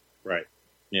 right,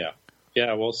 yeah,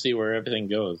 we'll see where everything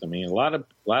goes. I mean, a lot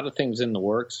of things in the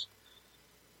works,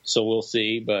 so we'll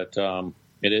see, but.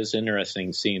 It is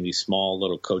interesting seeing these small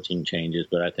little coaching changes,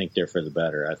 but I think they're for the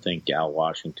better. I think Al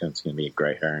Washington's going to be a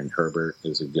great hire, and Herbert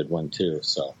is a good one too.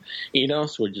 So, so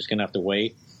we're just going to have to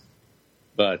wait.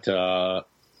 But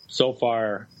so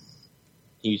far,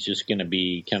 he's just going to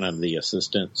be kind of the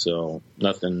assistant, so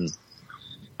nothing.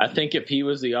 I think if he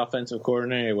was the offensive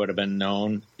coordinator, it would have been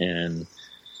known,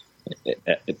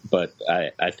 but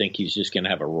I think he's just going to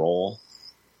have a role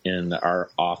in our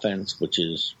offense, which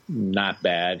is not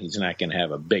bad. He's not going to have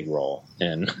a big role.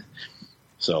 And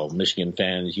so Michigan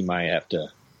fans, you might have to,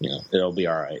 it'll be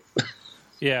all right.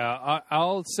 Yeah,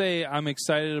 I'll say I'm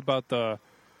excited about the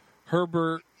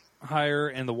Herbert hire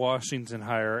and the Washington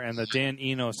hire, and the Dan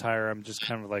Enos hire. I'm just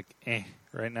kind of like,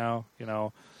 right now.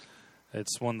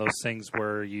 It's one of those things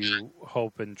where you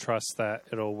hope and trust that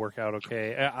it'll work out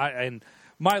okay. And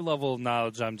my level of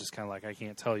knowledge, I'm just kind of like, I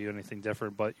can't tell you anything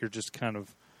different, but you're just kind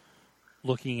of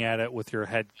looking at it with your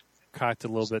head cocked a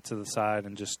little bit to the side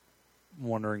and just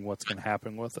wondering what's going to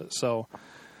happen with it. So,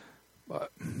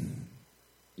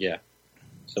 yeah.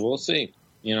 So we'll see.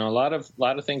 A lot of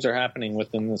things are happening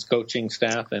within this coaching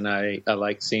staff, and I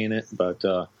like seeing it. But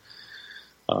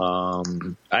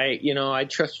I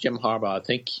trust Jim Harbaugh. I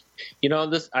think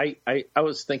this. I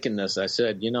was thinking this. I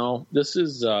said, this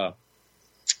is.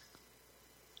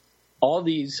 All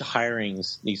these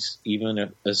hirings, these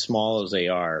even as small as they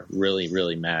are, really,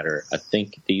 really matter. I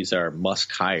think these are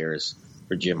must hires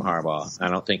for Jim Harbaugh.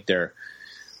 I don't think they're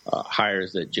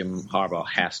hires that Jim Harbaugh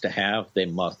has to have.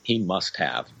 He must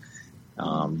have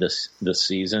this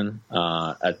season.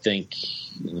 I think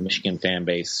the Michigan fan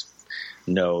base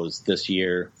knows this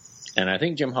year, and I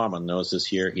think Jim Harbaugh knows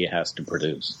this year he has to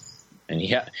produce, and he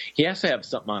has to have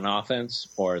something on offense,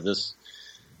 or this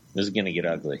is going to get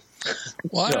ugly.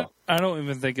 Well, I don't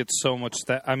even think it's so much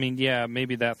that. I mean, yeah,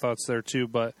 maybe that thought's there too,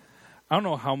 but I don't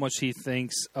know how much he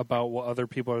thinks about what other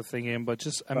people are thinking. But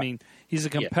I mean, he's a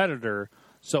competitor,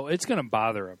 so it's going to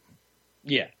bother him.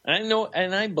 Yeah, I know,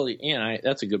 and I believe.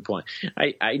 That's a good point.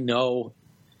 I know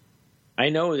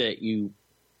that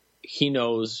he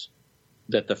knows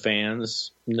that the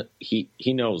fans. He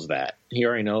knows that. He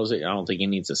already knows it. I don't think he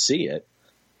needs to see it.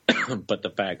 But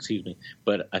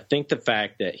But I think the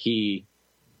fact that he,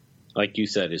 like you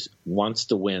said, wants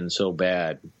to win so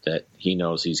bad that he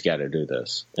knows he's got to do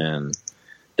this, and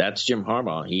that's Jim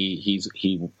Harbaugh. He's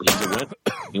a winner.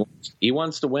 He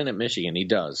wants to win at Michigan. He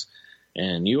does,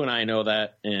 and you and I know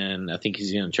that. And I think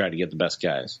he's going to try to get the best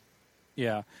guys.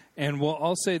 Yeah, and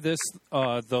I'll say this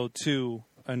though too.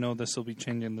 I know this will be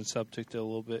changing the subject a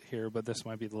little bit here, but this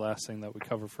might be the last thing that we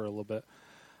cover for a little bit.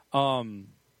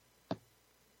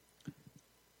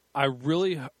 I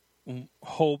really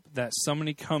hope that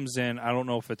somebody comes in, I don't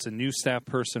know if it's a new staff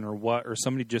person or what, or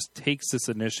somebody just takes this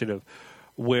initiative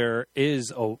where it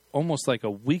is almost like a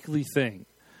weekly thing,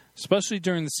 especially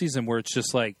during the season, where it's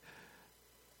just like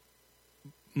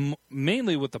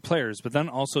mainly with the players, but then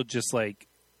also just like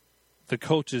the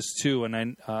coaches too, and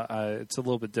it's a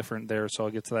little bit different there, so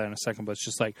I'll get to that in a second. But it's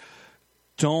just like,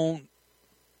 don't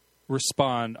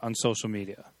respond on social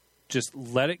media. Just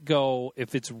let it go.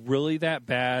 If it's really that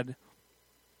bad,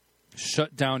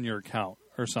 shut down your account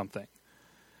or something.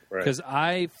 Because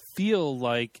I feel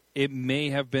like it may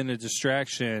have been a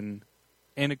distraction,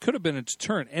 and it could have been a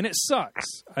deterrent, and it sucks.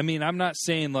 I mean, I'm not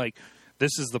saying like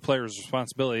this is the player's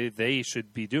responsibility. They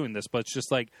should be doing this, but it's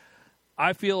just like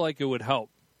I feel like it would help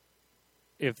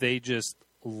if they just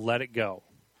let it go.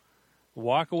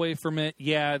 Walk away from it.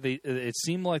 Yeah, it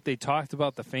seemed like they talked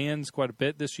about the fans quite a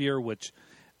bit this year, which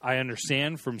I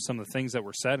understand from some of the things that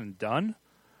were said and done.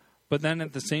 But then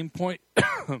at the same point,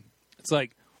 it's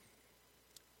like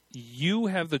you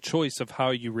have the choice of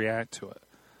how you react to it.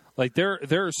 Like there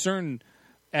are certain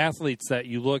athletes that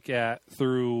you look at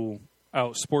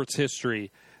throughout sports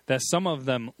history that some of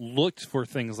them looked for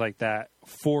things like that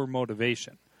for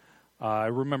motivation. I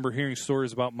remember hearing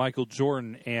stories about Michael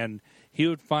Jordan, and he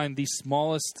would find the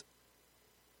smallest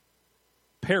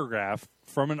paragraph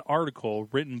from an article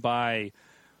written by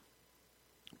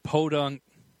Podunk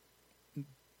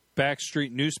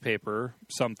Backstreet newspaper,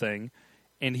 something,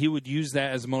 and he would use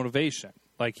that as motivation.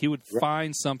 Like he would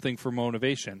find something for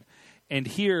motivation. And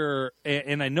here,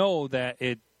 and I know that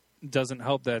it doesn't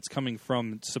help that it's coming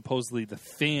from supposedly the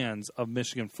fans of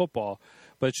Michigan football,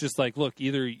 but it's just like, look,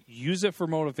 either use it for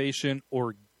motivation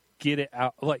or get it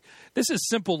out. Like, this is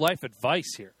simple life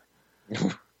advice here.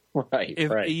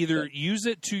 Either use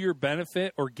it to your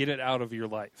benefit or get it out of your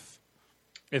life.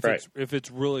 If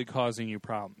it's really causing you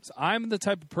problems. I'm the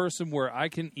type of person where I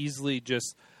can easily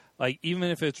just, like, even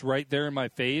if it's right there in my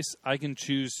face, I can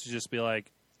choose to just be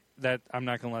like, that I'm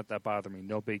not going to let that bother me.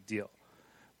 No big deal.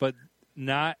 But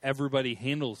not everybody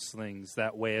handles things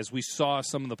that way, as we saw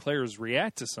some of the players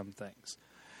react to some things.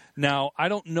 Now, I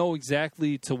don't know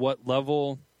exactly to what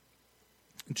level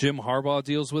Jim Harbaugh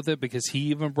deals with it, because he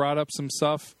even brought up some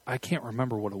stuff. I can't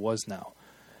remember what it was now.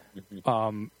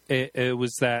 It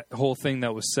was that whole thing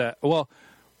that was said. Well,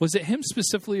 was it him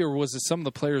specifically, or was it some of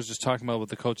the players just talking about what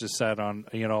the coaches said on,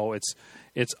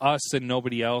 it's us and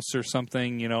nobody else or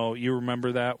something? You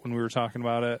remember that when we were talking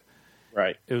about it?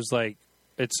 Right. It was like,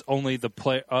 it's only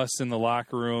us in the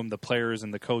locker room, the players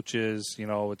and the coaches.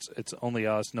 It's only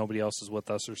us. Nobody else is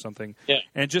with us or something. Yeah.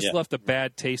 And it just left a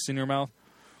bad taste in your mouth.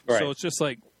 Right. So it's just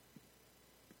like,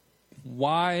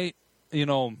 why,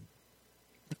 I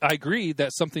agree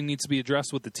that something needs to be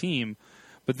addressed with the team,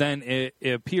 but then it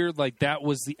appeared like that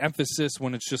was the emphasis,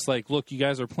 when it's just like, look, you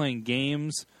guys are playing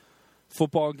games,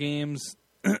 football games,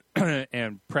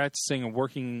 and practicing and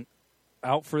working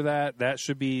out for that. That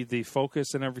should be the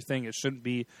focus and everything. It shouldn't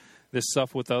be this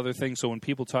stuff with other things. So when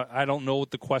people talk, I don't know what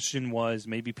the question was.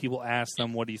 Maybe people asked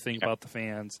them, what do you think about the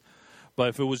fans? But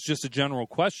if it was just a general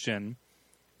question,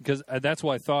 because that's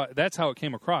what I thought, that's how it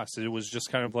came across. It was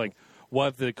just kind of like, what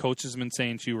have the coaches been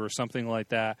saying to you or something like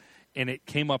that? And it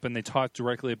came up and they talked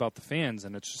directly about the fans.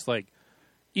 And it's just like,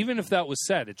 even if that was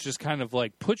said, it's just kind of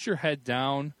like, put your head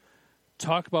down,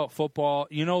 talk about football.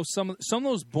 Some of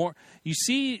those you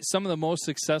see some of the most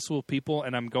successful people,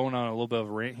 and I'm going on a little bit of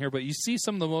a rant here, but you see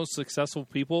some of the most successful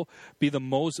people be the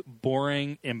most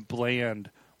boring and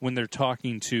bland when they're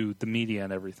talking to the media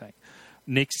and everything.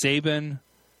 Nick Saban,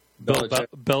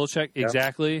 Belichick,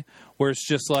 exactly, where it's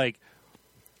just like,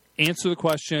 answer the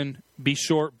question, be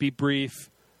short, be brief.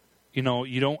 You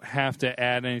don't have to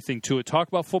add anything to it. Talk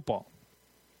about football.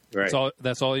 Right.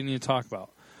 That's all you need to talk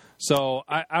about. So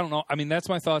I don't know. I mean, that's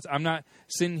my thoughts. I'm not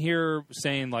sitting here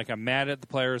saying like I'm mad at the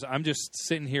players. I'm just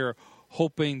sitting here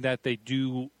hoping that they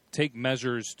do take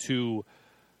measures to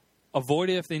avoid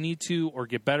it if they need to, or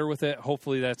get better with it.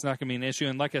 Hopefully that's not going to be an issue.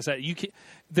 And like I said,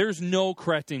 there's no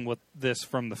correcting with this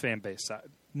from the fan base side.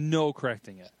 No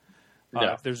correcting it.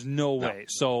 No. There's no way.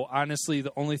 So honestly,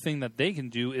 the only thing that they can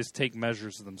do is take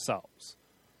measures themselves.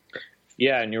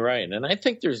 Yeah, and you're right. And I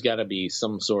think there's got to be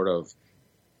some sort of,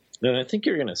 and I think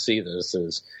you're going to see this,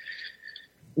 is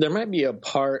there might be a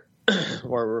part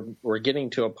where we're getting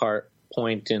to a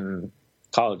point in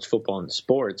college football and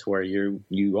sports where you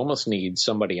almost need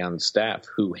somebody on staff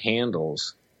who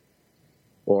handles,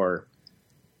 or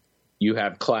you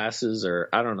have classes, or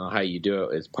I don't know how you do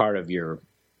it as part of your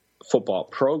football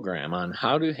program, on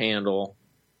how to handle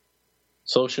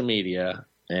social media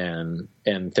and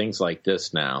things like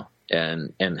this now,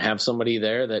 and have somebody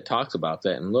there that talks about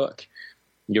that. And look,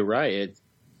 you're right.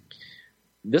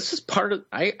 This is part of,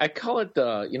 I call it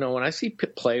when I see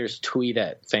players tweet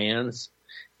at fans,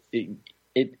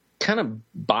 it kind of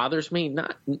bothers me.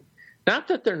 Not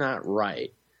that they're not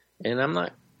right, and I'm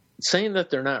not saying that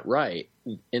they're not right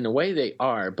in the way they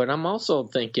are, but I'm also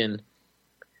thinking,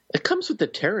 It comes with the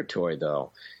territory,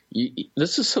 though.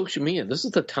 This is social media. This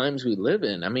is the times we live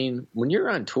in. I mean, when you're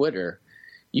on Twitter,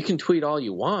 you can tweet all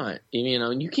you want,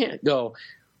 and you can't go,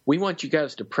 we want you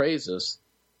guys to praise us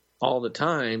all the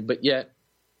time, but yet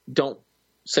don't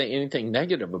say anything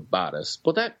negative about us.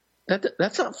 Well,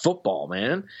 that's not football,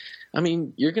 man. I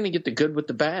mean, you're going to get the good with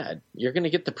the bad. You're going to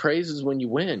get the praises when you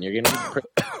win. You're going to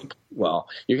get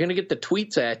you're going to get the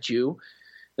tweets at you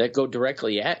that go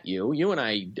directly at you. You and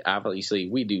I, obviously,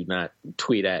 we do not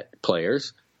tweet at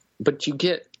players, but you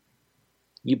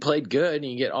played good and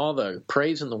you get all the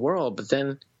praise in the world, but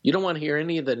then you don't want to hear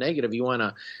any of the negative. You want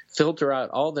to filter out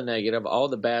all the negative, all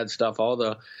the bad stuff, all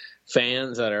the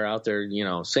fans that are out there,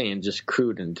 saying just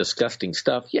crude and disgusting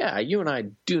stuff. Yeah, you and I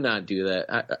do not do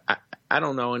that. I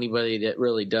don't know anybody that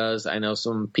really does. I know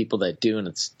some people that do,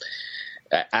 and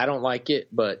I don't like it,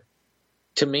 but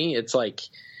to me, it's like,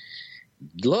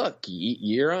 look,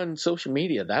 you're on social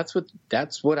media. That's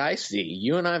what I see.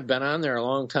 You and I have been on there a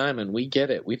long time, and we get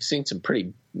it. We've seen some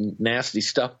pretty nasty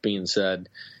stuff being said,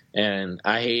 and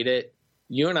I hate it.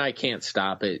 You and I can't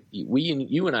stop it.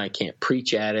 You and I can't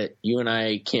preach at it. You and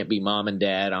I can't be mom and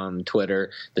dad on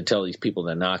Twitter to tell these people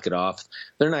to knock it off.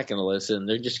 They're not going to listen.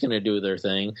 They're just going to do their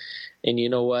thing. And you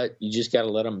know what? You just got to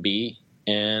let them be.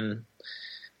 And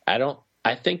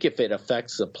I think if it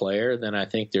affects the player, then I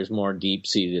think there's more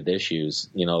deep-seated issues.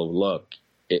 Look,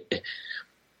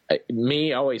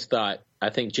 I always thought, I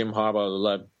think Jim Harbaugh would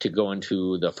love to go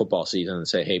into the football season and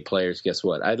say, hey, players, guess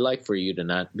what? I'd like for you to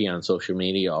not be on social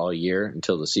media all year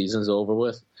until the season's over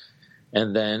with,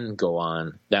 and then go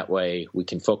on. That way we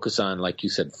can focus on, like you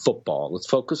said, football. Let's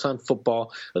focus on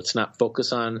football. Let's not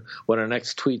focus on what our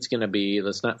next tweet's going to be.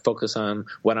 Let's not focus on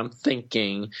what I'm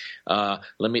thinking.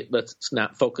 Let's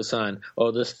not focus on,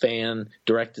 this fan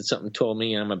directed something, told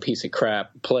me I'm a piece of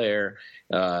crap player.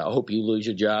 I hope you lose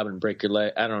your job and break your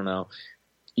leg. I don't know.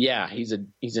 Yeah, he's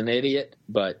an idiot,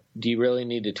 but do you really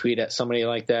need to tweet at somebody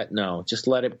like that? No, just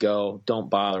let it go. Don't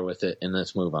bother with it, and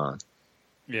let's move on.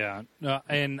 Yeah,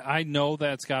 and I know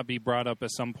that's got to be brought up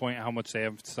at some point. How much they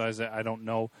emphasize it, I don't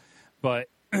know. But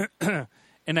and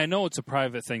I know it's a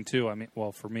private thing, too. I mean,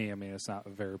 well, for me, it's not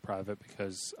very private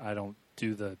because I don't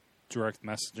do the direct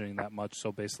messaging that much,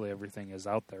 so basically everything is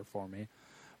out there for me.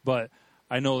 But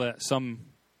I know that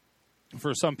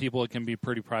for some people, it can be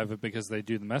pretty private because they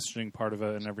do the messaging part of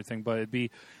it and everything. But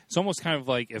it's almost kind of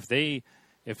like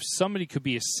if somebody could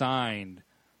be assigned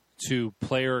to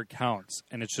player accounts,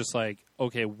 and it's just like,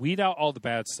 okay, weed out all the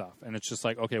bad stuff, and it's just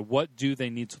like, okay, what do they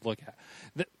need to look at?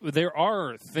 There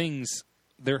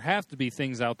have to be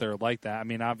things out there like that. I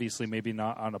mean, obviously, maybe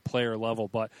not on a player level,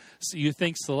 but you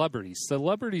think celebrities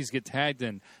get tagged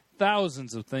in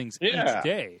thousands of things each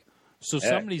day, so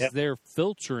somebody's there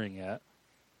filtering it.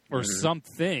 Or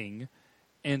something,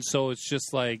 and so it's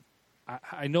just like,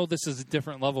 I know this is a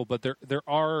different level, but there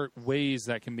are ways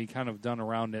that can be kind of done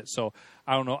around it. So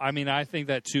I don't know. I mean, I think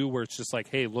that too, where it's just like,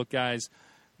 hey, look, guys,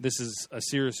 this is a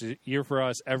serious year for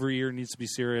us. Every year needs to be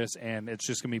serious, and it's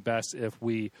just going to be best if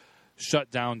we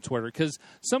shut down Twitter, because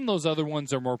some of those other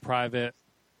ones are more private,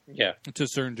 to a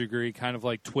certain degree, kind of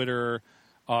like Twitter,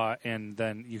 and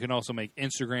then you can also make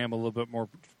Instagram a little bit more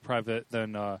private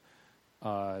than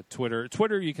Twitter.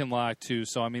 Twitter you can lock too,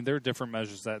 so I mean there are different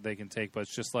measures that they can take, but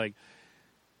it's just like,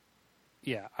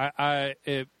 I'm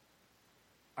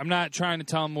not trying to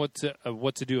tell them what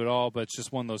to do at all, but it's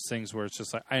just one of those things where it's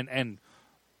just like, and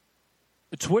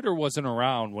Twitter wasn't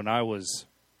around when I was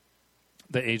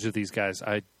the age of these guys.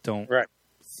 I don't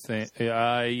think, for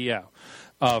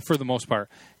the most part.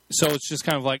 So it's just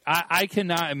kind of like, I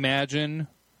cannot imagine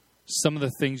some of the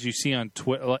things you see on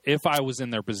Twitter if I was in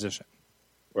their position.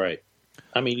 Right.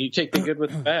 I mean, you take the good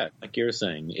with the bad, like you're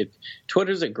saying.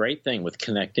 Twitter's a great thing with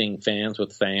connecting fans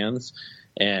with fans.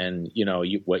 And,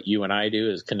 what you and I do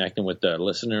is connecting with the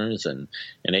listeners and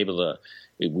able to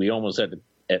 – we almost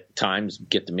at times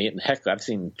get to meet. And, heck, I've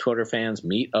seen Twitter fans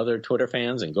meet other Twitter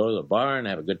fans and go to the bar and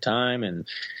have a good time. And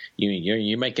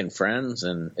you're making friends.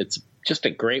 And it's just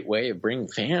a great way of bringing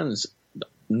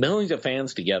millions of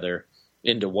fans together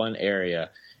into one area.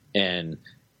 And –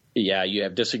 yeah, you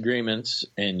have disagreements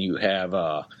and you have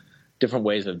different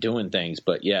ways of doing things,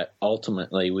 but yet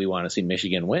ultimately we want to see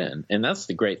Michigan win. And that's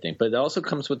the great thing. But it also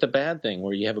comes with the bad thing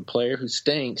where you have a player who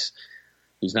stinks,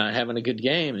 who's not having a good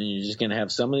game, and you're just going to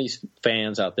have some of these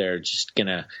fans out there just going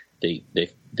to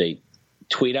they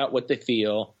tweet out what they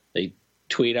feel. They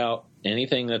tweet out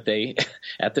anything that they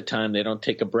 – at the time they don't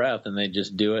take a breath and they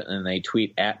just do it, and they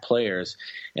tweet at players.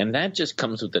 And that just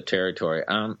comes with the territory.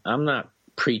 I'm not –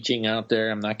 preaching out there.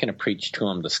 I'm not going to preach to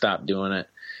them to stop doing it.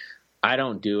 I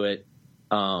don't do it.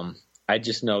 I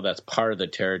just know that's part of the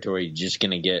territory. You're just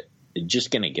going to get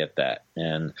just going to get that.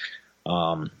 And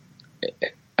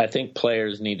I think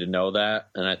players need to know that,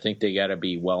 and I think they got to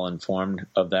be well informed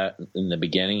of that in the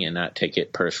beginning and not take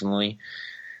it personally.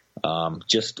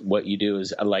 Just what you do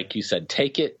is, like you said,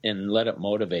 take it and let it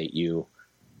motivate you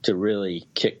to really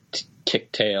kick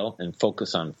tail and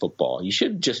focus on football. You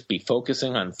should just be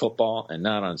focusing on football and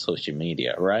not on social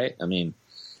media, right? I mean,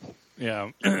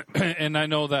 yeah. And I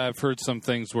know that I've heard some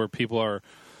things where people are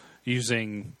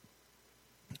using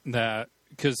that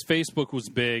because Facebook was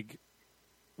big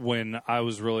when I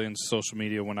was really into social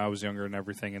media when I was younger and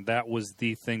everything, and that was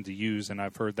the thing to use. And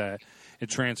I've heard that it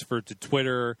transferred to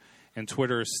Twitter, and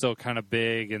Twitter is still kind of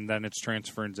big, and then it's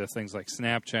transferred to things like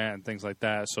Snapchat and things like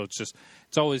that. So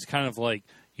it's always kind of like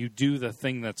you do the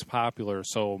thing that's popular.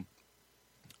 So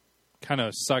kind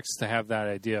of sucks to have that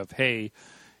idea of, hey,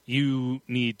 you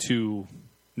need to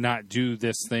not do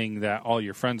this thing that all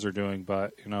your friends are doing.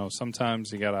 But,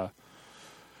 sometimes you got to.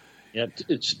 Yeah,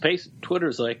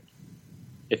 Twitter's like,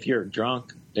 if you're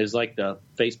drunk, is like the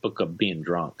Facebook of being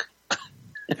drunk.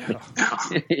 Yeah.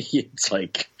 It's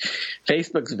like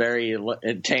Facebook's very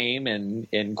tame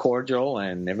and cordial,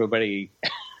 and everybody,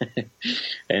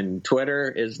 and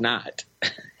Twitter is not.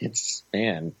 It's,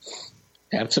 man,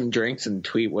 have some drinks and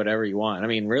tweet whatever you want. I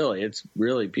mean, really, it's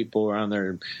really people are on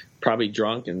there probably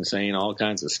drunk and saying all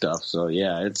kinds of stuff. So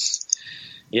yeah,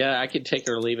 I could take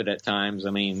or leave it at times.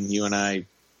 I mean, you and I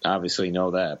obviously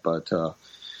know that, but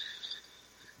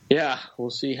yeah,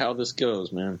 we'll see how this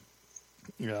goes, man.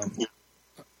 Yeah.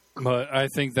 But I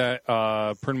think that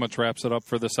pretty much wraps it up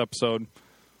for this episode.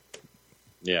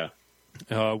 Yeah.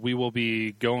 We will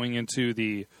be going into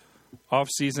the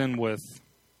off-season with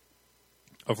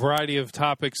a variety of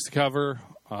topics to cover.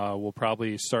 We'll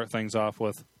probably start things off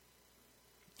with,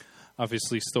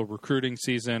 obviously, still recruiting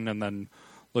season, and then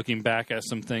looking back at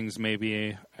some things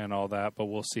maybe and all that, but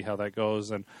we'll see how that goes.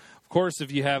 And, of course,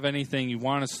 if you have anything you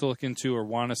want us to look into or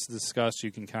want us to discuss,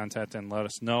 you can contact and let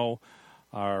us know.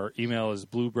 Our email is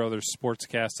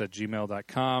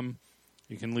bluebrothersportscast@gmail.com.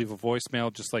 You can leave a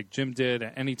voicemail just like Jim did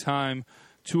at any time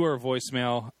to our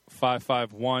voicemail,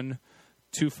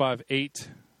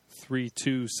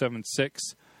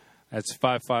 551-258-3276. That's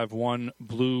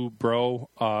 551-BLUE-BRO.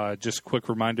 Just a quick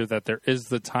reminder that there is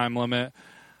the time limit.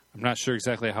 I'm not sure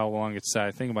exactly how long it's set.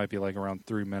 I think it might be like around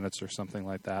 3 minutes or something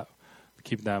like that.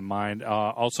 Keep that in mind.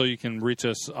 Also, you can reach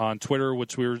us on Twitter,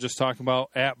 which we were just talking about,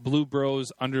 at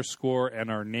 @BlueBros_ and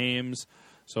our names.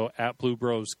 So at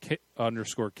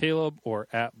 @BlueBros_ Caleb or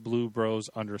at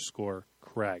 @BlueBros_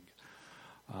 Craig.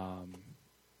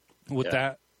 With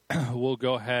that, we'll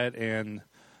go ahead and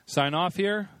sign off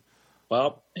here.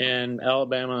 Well, and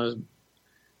Alabama is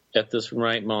at this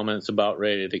right moment is about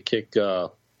ready to kick a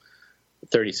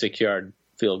 36-yard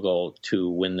field goal to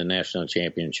win the national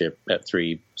championship at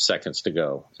 3 seconds to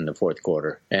go in the fourth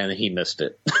quarter, and he missed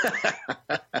it.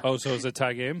 Oh, so it's a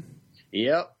tie game?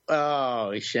 Yep.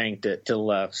 Oh, he shanked it to the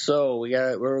left. So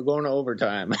we're going to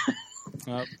overtime.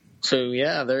 So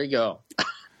yeah, there you go.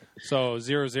 So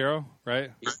 0-0,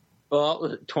 right?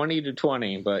 Well,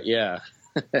 20-20, but yeah,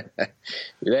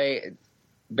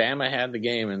 Bama had the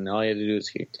game, and all he had to do was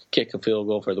kick a field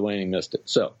goal for the win. He missed it.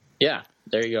 So yeah,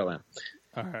 there you go, man.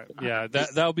 All right. Yeah,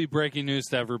 that'll be breaking news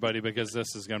to everybody because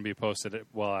this is going to be posted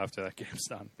well after that game's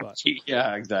done. But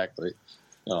yeah, exactly.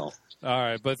 Oh. All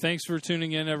right, but thanks for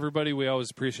tuning in, everybody. We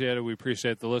always appreciate it. We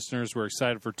appreciate the listeners. We're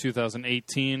excited for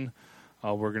 2018.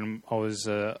 We're going to always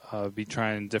be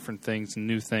trying different things and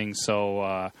new things.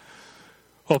 So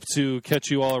hope to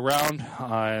catch you all around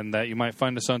and that you might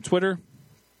find us on Twitter.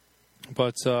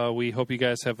 But we hope you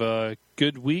guys have a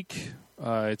good week.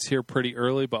 It's here pretty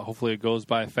early, but hopefully it goes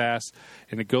by fast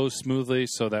and it goes smoothly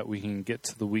so that we can get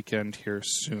to the weekend here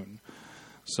soon.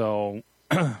 So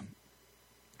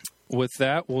with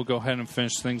that, we'll go ahead and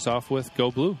finish things off with Go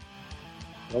Blue.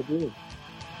 Go Blue.